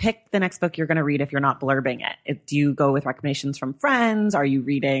 How do you pick the next book you're going to read if you're not blurbing it? Do you go with recommendations from friends? Are you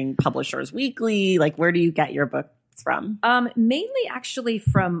reading Publishers Weekly? Like, where do you get your books from? Mainly actually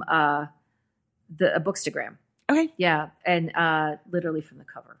from the Bookstagram. Okay. Yeah. And literally from the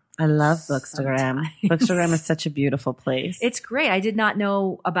cover. I love Bookstagram. Bookstagram is such a beautiful place. It's great. I did not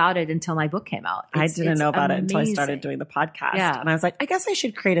know about it until my book came out. I didn't know about it until I started doing the podcast. Yeah. And I was like, I guess I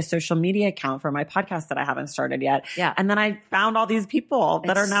should create a social media account for my podcast that I haven't started yet. Yeah. And then I found all these people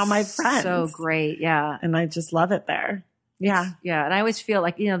that are now my friends. So great. Yeah. And I just love it there. Yeah. Yeah. And I always feel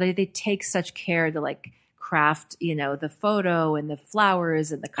like, they take such care to like craft, the photo and the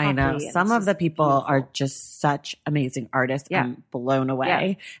flowers and the coffee. I know. Some of the people are just such amazing artists. Yeah. I'm blown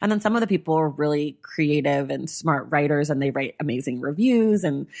away. Yeah. And then some of the people are really creative and smart writers and they write amazing reviews.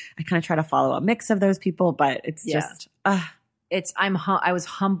 And I kind of try to follow a mix of those people, but it's just, I was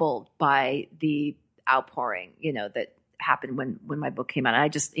humbled by the outpouring, that happened when my book came out. I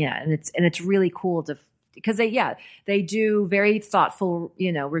just, and it's really cool because they do very thoughtful,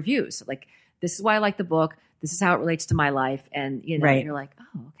 reviews. Like, this is why I like the book. This is how it relates to my life. And, right. You're like,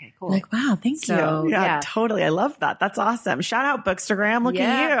 oh, okay, cool. Like, wow, thank you. Yeah, totally. I love that. That's awesome. Shout out Bookstagram. Look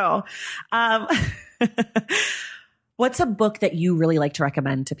at you. What's a book that you really like to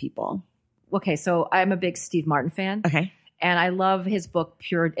recommend to people? Okay. So I'm a big Steve Martin fan. Okay. And I love his book,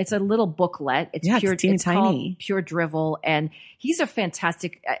 Pure. It's a little booklet. It's pure, it's teeny tiny. Called Pure Drivel. And he's a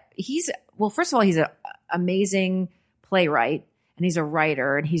fantastic, first of all, he's an amazing playwright. And he's a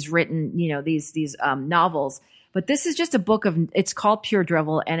writer and he's written, these novels, but this is just a book it's called Pure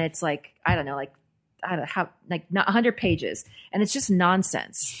Drivel. And it's like, not 100 pages and it's just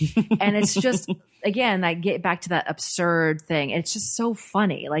nonsense. And it's just, again, I get back to that absurd thing. And it's just so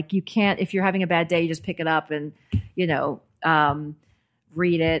funny. Like you can't, if you're having a bad day, you just pick it up and,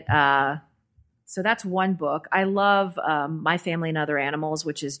 read it. So that's one book. I love, My Family and Other Animals,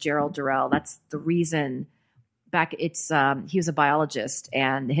 which is Gerald Durrell. That's the reason he was a biologist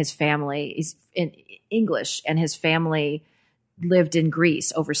and his family is in English and his family lived in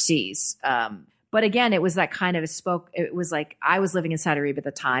Greece overseas. But again, it was that kind of it was like I was living in Saudi Arabia at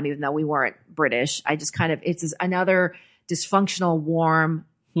the time, even though we weren't British. I just it's another dysfunctional, warm,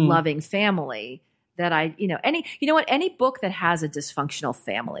 loving family that any book that has a dysfunctional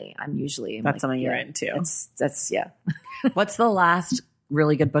family, I'm usually, that's something you're into. That's yeah. What's the last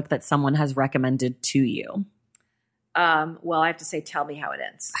really good book that someone has recommended to you? Well, I have to say, Tell Me How It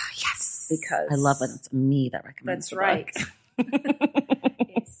Ends. Yes. Because I love when it's me that recommends that's right.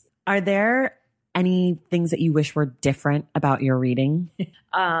 Are there any things that you wish were different about your reading?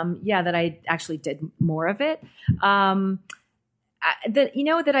 Yeah, that I actually did more of it. That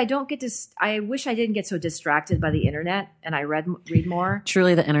I don't get to. I wish I didn't get so distracted by the internet, and I read more.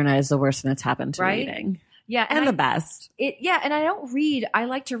 Truly, the internet is the worst thing that's happened to Right? reading. Yeah, And the best. And I don't read. I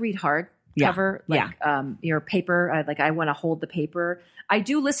like to read hardcover, your paper. I want to hold the paper. I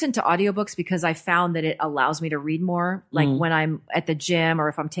do listen to audiobooks because I found that it allows me to read more, like when I'm at the gym or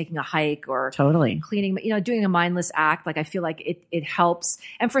if I'm taking a hike or Totally. cleaning, doing a mindless act. Like I feel like it helps.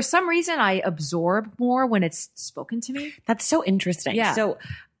 And for some reason I absorb more when it's spoken to me. That's so interesting. Yeah. So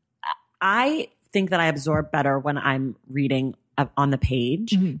I think that I absorb better when I'm reading on the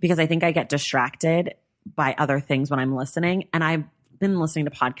page because I think I get distracted by other things when I'm listening. And I've been listening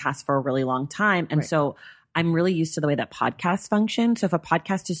to podcasts for a really long time. And so I'm really used to the way that podcasts function. So if a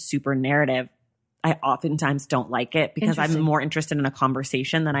podcast is super narrative, I oftentimes don't like it because I'm more interested in a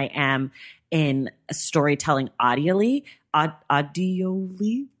conversation than I am in storytelling audially.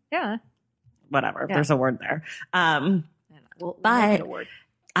 Yeah. Whatever. Yeah. There's a word there. We'll make But it a word.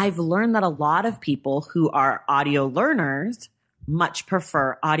 I've learned that a lot of people who are audio learners much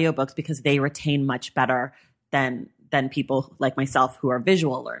prefer audiobooks because they retain much better than people like myself who are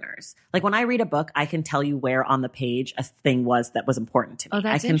visual learners. Like when I read a book, I can tell you where on the page a thing was that was important to me. Oh,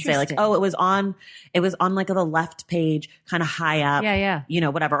 that's I can say like, interesting. oh, it was on like the left page, kind of high up. Yeah.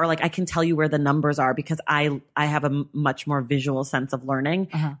 Whatever. Or like I can tell you where the numbers are because I have a much more visual sense of learning.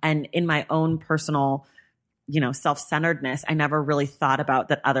 And in my own personal, self-centeredness, I never really thought about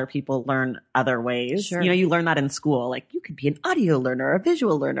that other people learn other ways. Sure. You learn that in school. Like you could be an audio learner, a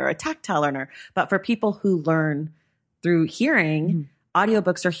visual learner, a tactile learner. But for people who learn through hearing,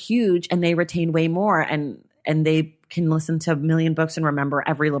 audiobooks are huge and they retain way more and they can listen to a million books and remember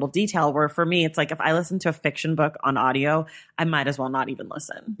every little detail. Where for me, it's like if I listen to a fiction book on audio, I might as well not even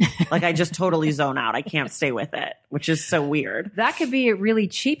listen. Like I just totally zone out. I can't stay with it, which is so weird. That could be really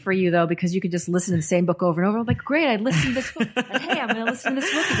cheap for you though, because you could just listen to the same book over and over. I'm like, great, I listened to this book. And hey, I'm going to listen to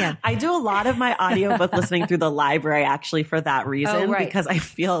this book again. I do a lot of my audiobook listening through the library actually for that reason, because I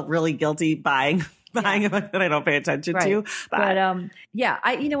feel really guilty buying a book that I don't pay attention to. But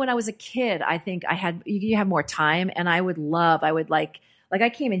when I was a kid, I think you have more time and I would like I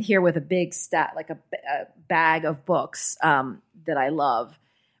came in here with a big a bag of books, that I love.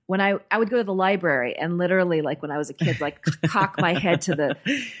 When I would go to the library and literally like when I was a kid, like cock my head to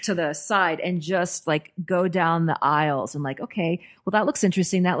the side and just like go down the aisles and like, okay, well that looks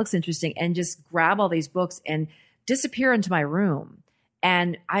interesting. And just grab all these books and disappear into my room.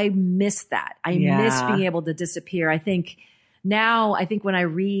 And I miss that. I miss being able to disappear. I think when I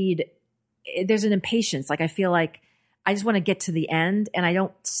read, there's an impatience. Like I feel like I just want to get to the end and I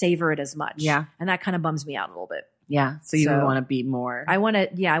don't savor it as much. Yeah. And that kind of bums me out a little bit. Yeah. So you want to be more. I want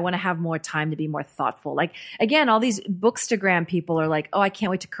to have more time to be more thoughtful. Like again, all these Bookstagram people are like, oh, I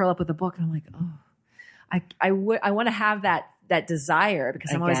can't wait to curl up with a book. And I'm like, oh, I want to have that desire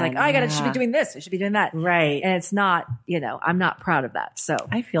because I'm always like, oh, I should be doing this. I should be doing that. Right. And it's not, I'm not proud of that. So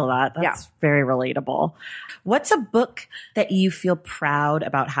I feel that. That's very relatable. What's a book that you feel proud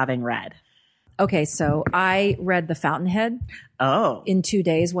about having read? Okay. So I read The Fountainhead. In 2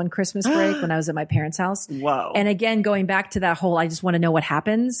 days, one Christmas break when I was at my parents' house. Whoa. And again, going back to that whole, I just want to know what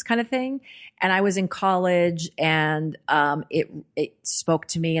happens kind of thing. And I was in college and, it spoke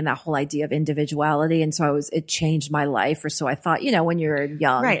to me and that whole idea of individuality. And so it changed my life. Or so I thought, when you're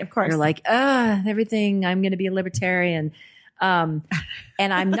young, right, of course, you're like, everything, I'm going to be a libertarian. And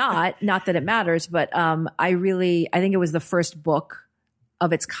I'm not that it matters, but, I think it was the first book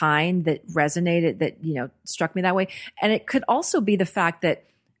of its kind that resonated, that, struck me that way. And it could also be the fact that,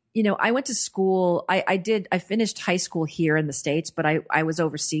 I went to school. I finished high school here in the States, but I was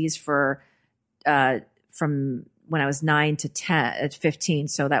overseas from when I was 9 to 15.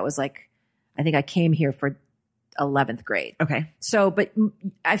 So that was like, I think I came here for 11th grade. Okay. So, but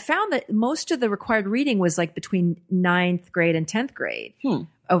I found that most of the required reading was like between 9th grade and 10th grade.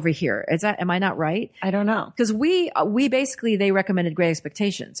 Over here. Am I not right? I don't know. Because we basically, they recommended Great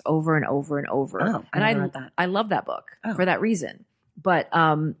Expectations over and over and over. Oh, and I love that book for that reason. But,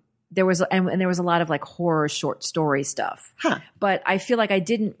 there was a lot of like horror short story stuff. But I feel like I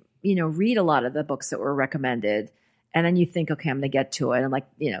didn't, read a lot of the books that were recommended. And then you think, okay, I'm going to get to it. And like,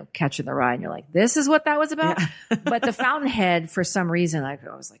 Catcher in the Rye. And you're like, this is what that was about. Yeah. But The Fountainhead, for some reason, I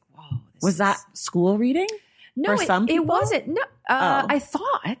was like, whoa. Was that school reading? No, it wasn't. No, I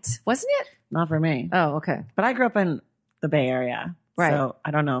thought, wasn't it? Not for me. Oh, okay. But I grew up in the Bay Area. Right. So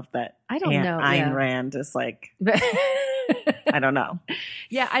I don't know if that I don't know. Ayn Rand is like, I don't know.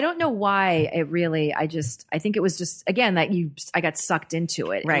 Yeah, I don't know why it really, I think it was just, again, that I got sucked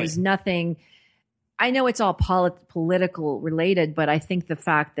into it. Right. It was nothing, I know it's all political related, but I think the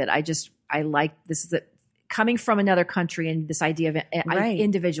fact that I like this, coming from another country and this idea of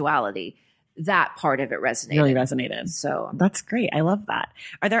individuality, that part of it resonated. Really resonated. So that's great. I love that.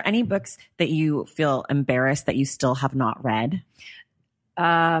 Are there any books that you feel embarrassed that you still have not read?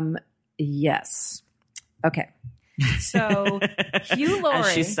 Yes. Okay. So Hugh Laurie.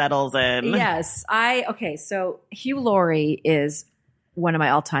 As she settles in. Yes. So Hugh Laurie is one of my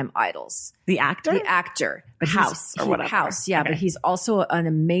all-time idols. The actor? The actor. But House or whatever. House, yeah. Okay. But he's also an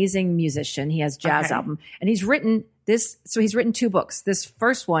amazing musician. He has jazz album. And he's written he's written 2 books. This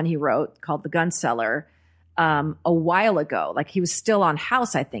first one he wrote called The Gun Seller a while ago. Like he was still on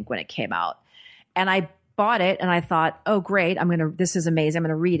House, I think, when it came out. And I bought it and I thought, oh, great. This is amazing. I'm going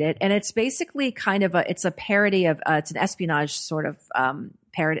to read it. And it's basically kind of it's a parody of, it's an espionage sort of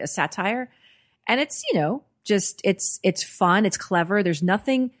parody, a satire. And it's, just it's fun. It's clever. There's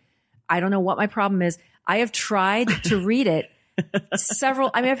nothing, I don't know what my problem is. I have tried to read it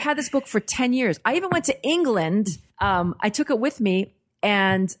I've had this book for 10 years. I even went to England. I took it with me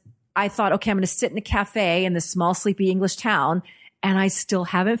and I thought, okay, I'm going to sit in a cafe in this small, sleepy English town. And I still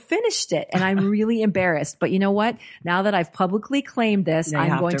haven't finished it. And I'm really embarrassed. But you know what? Now that I've publicly claimed this,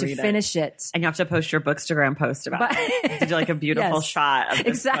 I'm going to finish it. And you have to post your Bookstagram post about it. To do like a beautiful shot of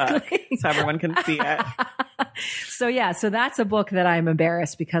this book so everyone can see it. So that's a book that I'm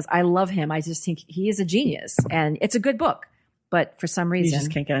embarrassed because I love him. I just think he is a genius. And it's a good book. But for some reason, you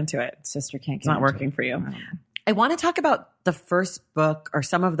just can't get into it. Sister can't get into it. It's not working for you. I want to talk about the first book or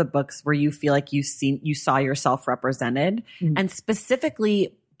some of the books where you feel like you saw yourself represented, and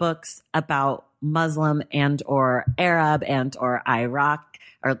specifically books about Muslim and or Arab and or Iraq.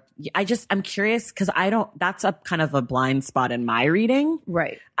 Or I'm curious because that's a kind of a blind spot in my reading.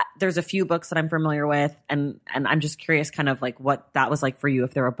 Right. There's a few books that I'm familiar with and I'm just curious kind of like what that was like for you.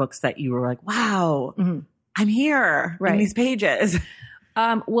 If there were books that you were like, wow, I'm here in these pages.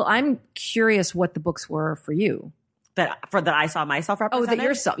 Well, I'm curious what the books were for you. That I saw myself represented? Oh, that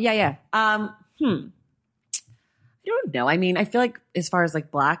yourself. Yeah. I don't know. I mean, I feel like as far as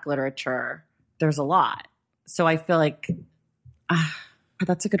like Black literature, there's a lot. So I feel like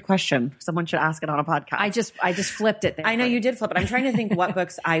that's a good question. Someone should ask it on a podcast. I just flipped it there. I know you did flip it. I'm trying to think what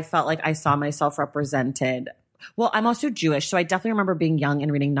books I felt like I saw myself represented. Well, I'm also Jewish, so I definitely remember being young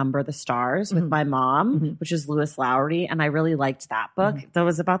and reading Number the Stars with my mom, which is Louis Lowry, and I really liked that book. That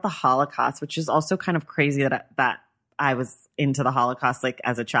was about the Holocaust, which is also kind of crazy that I was into the Holocaust like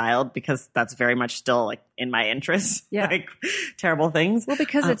as a child because that's very much still like in my interest. Yeah, like terrible things. Well,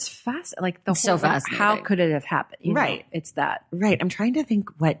 because it's like the whole so fascinating. How could it have happened? Right, it's that. Right. I'm trying to think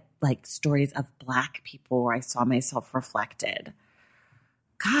what like stories of Black people where I saw myself reflected.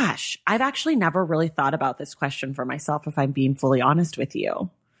 Gosh, I've actually never really thought about this question for myself, if I'm being fully honest with you.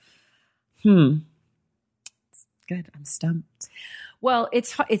 Good. I'm stumped. Well,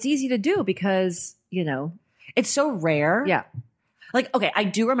 it's easy to do because, it's so rare. Yeah. Like, okay, I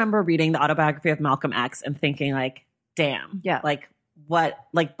do remember reading the autobiography of Malcolm X and thinking like, damn. Yeah. Like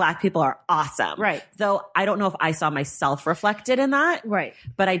Black people are awesome. Right. Though I don't know if I saw myself reflected in that. Right.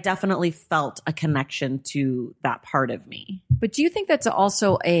 But I definitely felt a connection to that part of me. But do you think that's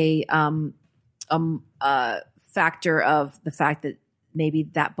also a factor of the fact that maybe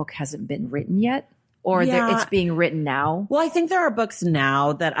that book hasn't been written yet? Or that it's being written now? Well, I think there are books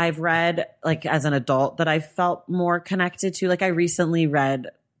now that I've read like as an adult that I felt more connected to. Like I recently read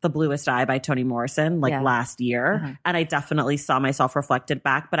The Bluest Eye by Toni Morrison last year. And I definitely saw myself reflected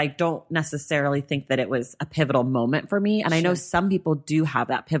back, but I don't necessarily think that it was a pivotal moment for me. And I know some people do have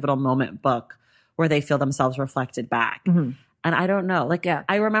that pivotal moment book where they feel themselves reflected back. And I don't know. Like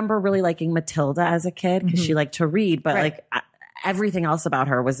I remember really liking Matilda as a kid because she liked to read, but like everything else about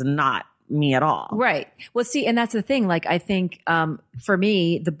her was not me at all. Right. Well, see, and that's the thing. Like, I think for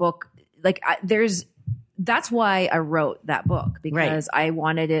me, the book, like that's why I wrote that book because I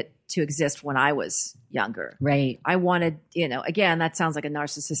wanted it to exist when I was younger. Right. I wanted, again, that sounds like a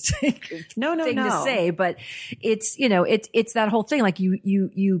narcissistic thing to say, but it's, it's that whole thing. Like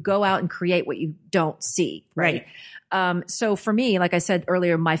you go out and create what you don't see. Right. So for me, like I said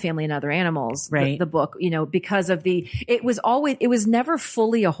earlier, My Family and Other Animals, the book, because of it was never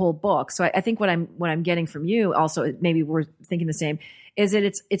fully a whole book. So I think what I'm getting from you also, maybe we're thinking the same, is that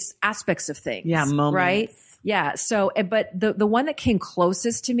it's aspects of things. Yeah. Moments. Right. Yeah. So, but the one that came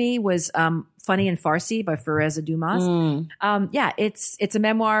closest to me was, Funny and Farsi by Fireza Dumas. Yeah, it's a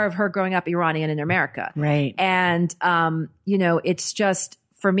memoir of her growing up Iranian in America. Right. And, it's just,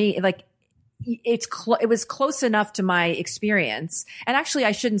 for me, like, it was close enough to my experience. And actually,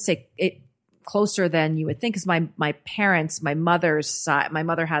 I shouldn't say it closer than you would think, because my parents, my mother's side, my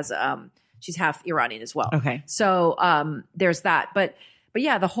mother has, she's half Iranian as well. Okay. So, there's that. But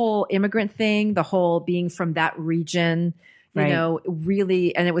yeah, the whole immigrant thing, the whole being from that region,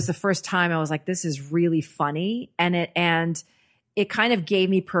 really, and it was the first time I was like, this is really funny. And it kind of gave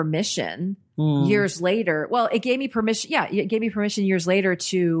me permission years later. Well, it gave me permission. Yeah. It gave me permission years later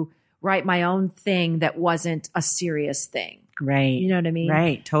to write my own thing that wasn't a serious thing. Right. You know what I mean?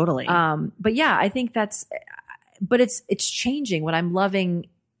 Right. Totally. But yeah, I think but it's changing. What I'm loving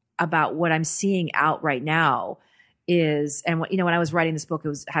about what I'm seeing out right now is, and when I was writing this book, it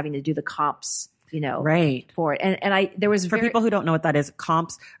was having to do the comps, right. for it. And there was for people who don't know what that is,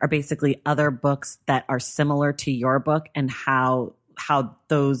 comps are basically other books that are similar to your book, and how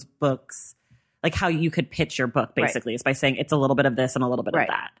those books, like how you could pitch your book basically is by saying it's a little bit of this and a little bit of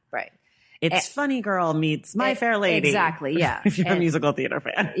that. Right. It's Funny Girl meets My Fair Lady. Exactly. Yeah. If you're a musical theater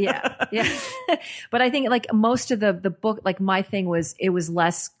fan. Yeah. But I think like most of the book, like my thing was, it was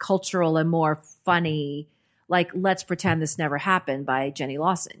less cultural and more funny. Like Let's Pretend This Never Happened by Jenny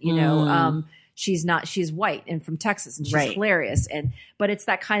Lawson, she's white and from Texas, and she's hilarious. But it's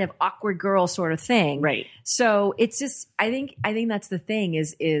that kind of awkward girl sort of thing. Right. So it's just, I think that's the thing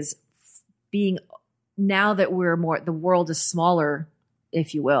is being, now that we're more, the world is smaller,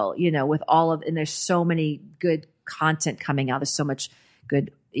 if you will, with and there's so many good content coming out. There's so much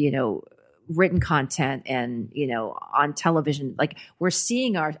good, written content and, on television, like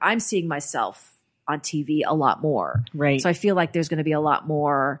I'm seeing myself on TV a lot more. Right. So I feel like there's going to be a lot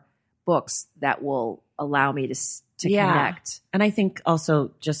more books that will allow me to connect. And I think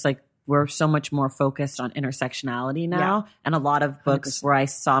also just like we're so much more focused on intersectionality now. Yeah. And a lot of books 100%. Where I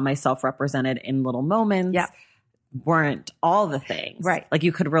saw myself represented in little moments weren't all the things. Right. Like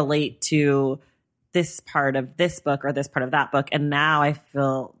you could relate to this part of this book or this part of that book. And now I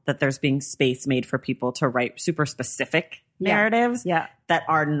feel that there's being space made for people to write super specific narratives that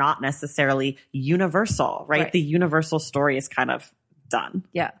are not necessarily universal, right? The universal story is kind of done.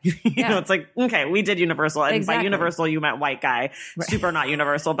 Yeah. It's like, okay, we did universal. And by universal, you meant white guy. Right. Super not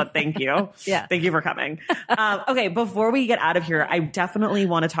universal, but thank you. Thank you for coming. Okay. Before we get out of here, I definitely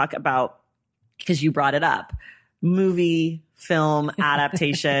want to talk about, because you brought it up, movie, film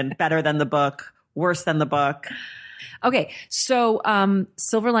adaptation, better than the book, worse than the book. Okay. So,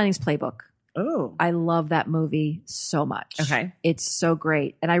 Silver Linings Playbook. Oh, I love that movie so much. Okay. It's so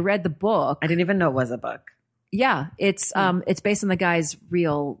great. And I read the book. I didn't even know it was a book. Yeah. It's based on the guy's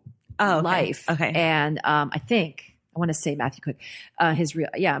real life. Okay. And, I want to say Matthew Quick, his real,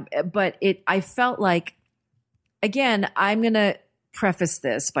 but I felt like, again, I'm going to preface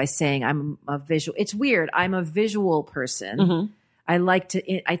this by saying I'm a visual. It's weird. I'm a visual person. Mm-hmm. I like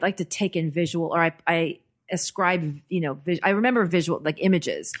to take in visual, or I ascribe, I remember visual, like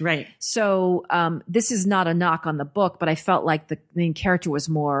images. Right. So, this is not a knock on the book, but I felt like the main character was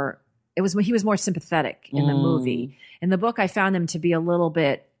he was more sympathetic in the movie. In the book, I found him to be a little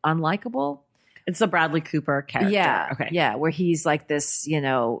bit unlikable. It's the Bradley Cooper character. Yeah. Okay. Yeah. Where he's like this,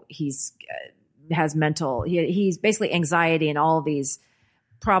 he's has mental, he's basically anxiety and all of these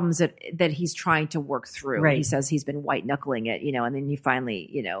problems that he's trying to work through. Right. He says he's been white knuckling it, and then he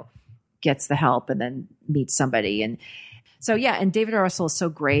finally, gets the help and then meets somebody. And so, and David R. Russell is so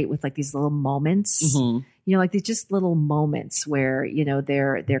great with like these little moments, like these just little moments where,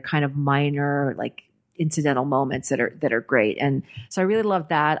 they're kind of minor, like incidental moments that are great. And so I really loved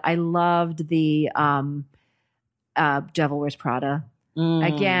that. I loved the Devil Wears Prada.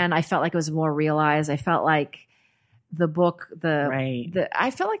 Again, I felt like it was more realized. I felt like the book,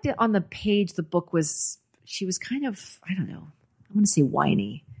 I felt like on the page, the book she was kind of, I don't know, I want to say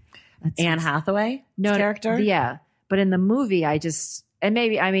whiny. Anne Hathaway character? Yeah. But in the movie, I don't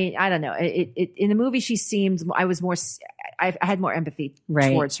know. In the movie, she seemed, I had more empathy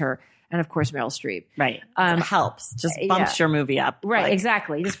towards her. And of course, Meryl Streep. Right. It helps. Just bumps your movie up. Right. Like.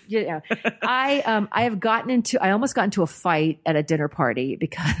 Exactly. Just, I almost got into a fight at a dinner party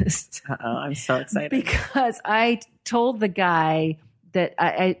because. I'm so excited. Because I told the guy that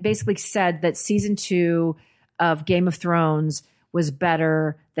I basically said that season 2 of Game of Thrones was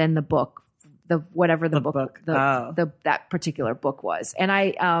better than the book, that particular book was.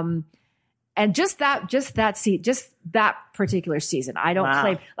 And and just that particular season, I don't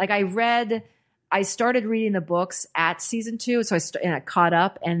claim, like I started reading the books at season 2. So I caught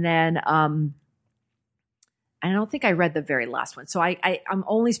up, and then I don't think I read the very last one. So I'm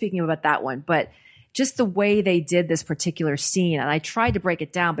only speaking about that one, but just the way they did this particular scene. And I tried to break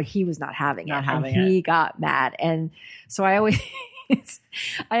it down, but he was not having it. He got mad. And so I always,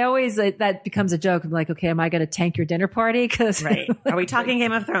 that becomes a joke. I'm like, okay, am I going to tank your dinner party? Right. Are we talking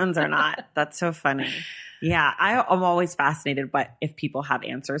Game of Thrones or not? That's so funny. Yeah. I'm always fascinated by if people have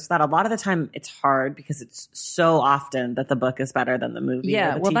answers to that. A lot of the time it's hard because it's so often that the book is better than the movie.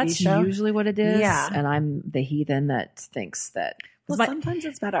 Yeah. Or the well, TV that's show. usually what it is. Yeah. And I'm the heathen that thinks that. Well, sometimes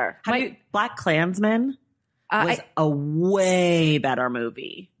it's better. Black Klansman was a way better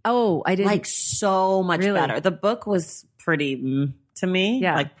movie. Oh, I didn't. Like so much better. The book was pretty, to me,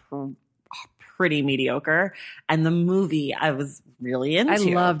 like pretty mediocre. And the movie I was really into. I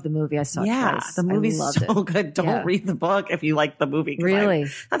loved the movie. I saw it twice. The movie's so good. Don't read the book if you like the movie. Really?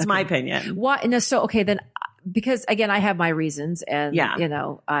 That's my opinion. What? No, so, okay, then, because again, I have my reasons and, you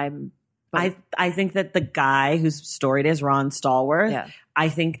know, I think that the guy whose story it is, Ron Stallworth, I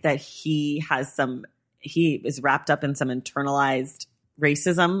think that he is wrapped up in some internalized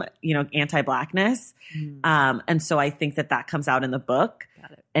racism, you know, anti-blackness. And so I think that comes out in the book.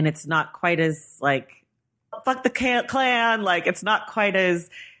 Got it. And it's not quite as like, fuck the Klan. Like, it's not quite as.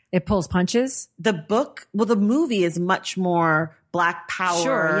 It pulls punches. The movie is much more Black power.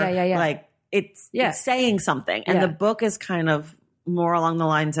 Sure. Yeah. Like, it's saying something. And the book is kind of more along the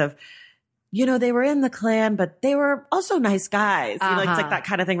lines of, you know, they were in the Klan, but they were also nice guys. You know, it's like that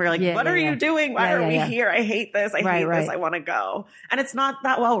kind of thing where you're like, what are you doing? Why are we here? I hate this. I hate this. I want to go. And it's not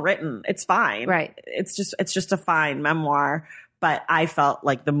that well written. It's fine. Right. It's just a fine memoir. But I felt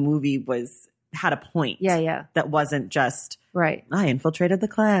like the movie had a point. Yeah. That wasn't just, right. I infiltrated the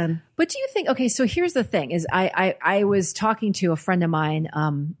Klan. But do you think, okay, so here's the thing is I was talking to a friend of mine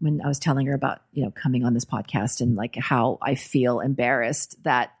when I was telling her about, you know, coming on this podcast and like how I feel embarrassed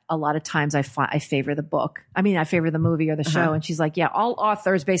that a lot of times I favor the book. I mean, I favor the movie or the show. And she's like, yeah, all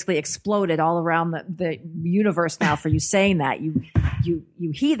authors basically exploded all around the universe now for you saying that, you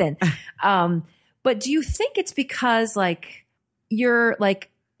heathen. But do you think it's because like you're like,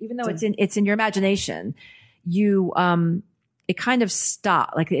 even though it's in your imagination, you it kind of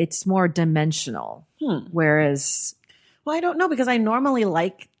like it's more dimensional. Whereas, well, I don't know because I normally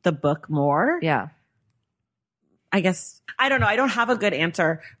like the book more. Yeah. I guess I don't know. I don't have a good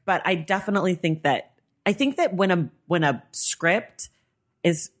answer, but I definitely think that when a script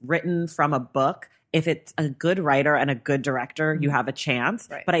is written from a book, if it's a good writer and a good director, you have a chance.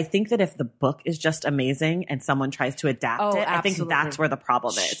 Right. But I think that if the book is just amazing and someone tries to adapt it, I think that's where the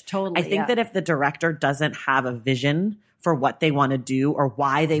problem is. Totally. I think that if the director doesn't have a vision for what they want to do or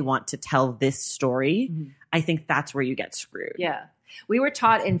why they want to tell this story, I think that's where you get screwed. Yeah. We were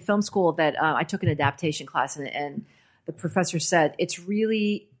taught in film school that I took an adaptation class and the professor said it's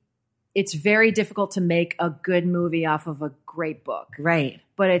very difficult to make a good movie off of a great book. Right.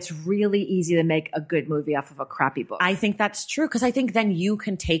 But it's really easy to make a good movie off of a crappy book. I think that's true because I think then you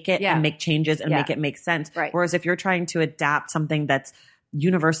can take it and make changes and make it make sense. Right. Whereas if you're trying to adapt something that's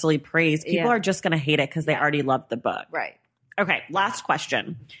universally praised, people are just going to hate it because they already loved the book. Right. Okay. Last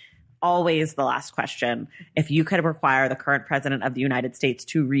question. Always the last question. If you could require the current president of the United States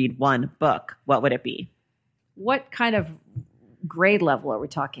to read one book, what would it be? What kind of grade level are we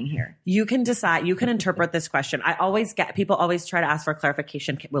talking here? You can decide. You can interpret this question. People always try to ask for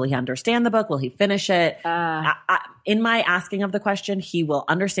clarification. Will he understand the book? Will he finish it? In my asking of the question, he will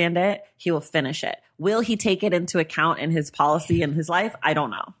understand it. He will finish it. Will he take it into account in his policy and his life? I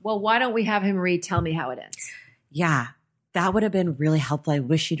don't know. Well, why don't we have him read Tell Me How It Ends? Yeah. That would have been really helpful. I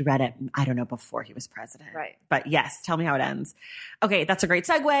wish he'd read it, I don't know, before he was president. Right. But yes, Tell Me How It Ends. Okay, that's a great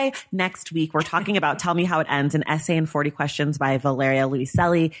segue. Next week, we're talking about Tell Me How It Ends, an essay in 40 questions by Valeria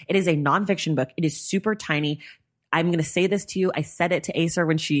Luiselli. It is a nonfiction book. It is super tiny. I'm going to say this to you. I said it to Ayser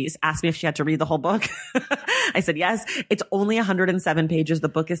when she asked me if she had to read the whole book. I said, yes. It's only 107 pages. The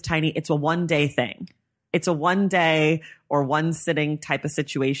book is tiny. It's a one-day thing. It's a one day or one sitting type of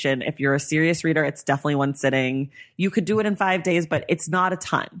situation. If you're a serious reader, it's definitely one sitting. You could do it in 5 days, but it's not a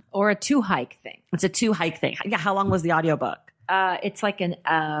ton. Or a 2-hike thing. It's a 2-hike thing. Yeah. How long was the audiobook? It's like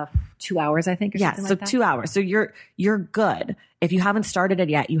 2 hours, I think. Or something like that. 2 hours. So you're good. If you haven't started it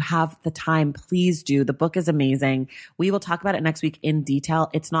yet, you have the time. Please do. The book is amazing. We will talk about it next week in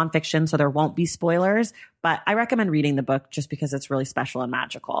detail. It's nonfiction, so there won't be spoilers, but I recommend reading the book just because it's really special and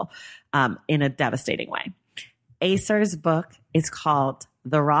magical in a devastating way. Ayser's book is called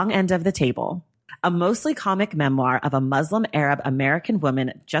The Wrong End of the Table, a mostly comic memoir of a Muslim Arab American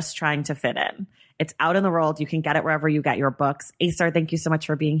woman just trying to fit in. It's out in the world. You can get it wherever you get your books. Ayser, thank you so much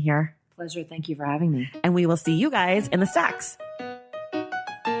for being here. Pleasure. Thank you for having me. And we will see you guys in the stacks.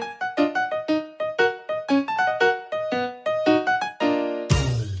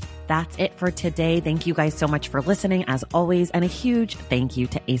 that's it for today. Thank you guys so much for listening, as always. And a huge thank you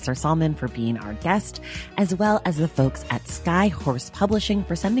to Ayser Salman for being our guest, as well as the folks at Sky Horse Publishing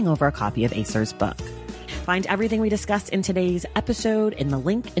for sending over a copy of Ayser's book. Find everything we discussed in today's episode in the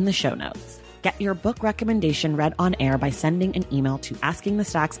link in the show notes. Get your book recommendation read on air by sending an email to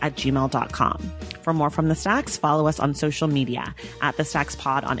askingthestacks@gmail.com. For more from The Stacks, follow us on social media at The Stacks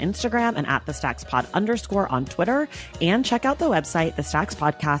Pod on Instagram and at The Stacks Pod _ on Twitter, and check out the website,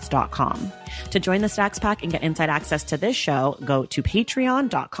 thestackspodcast.com. To join the Stacks Pack and get inside access to this show, go to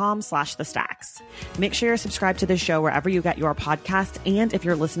patreon.com/thestacks. Make sure you're subscribed to this show wherever you get your podcasts. And if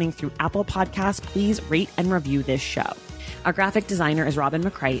you're listening through Apple Podcasts, please rate and review this show. Our graphic designer is Robin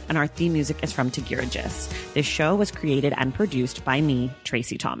McCrite, and our theme music is from Tagiragis. This show was created and produced by me,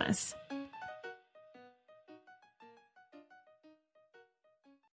 Tracy Thomas.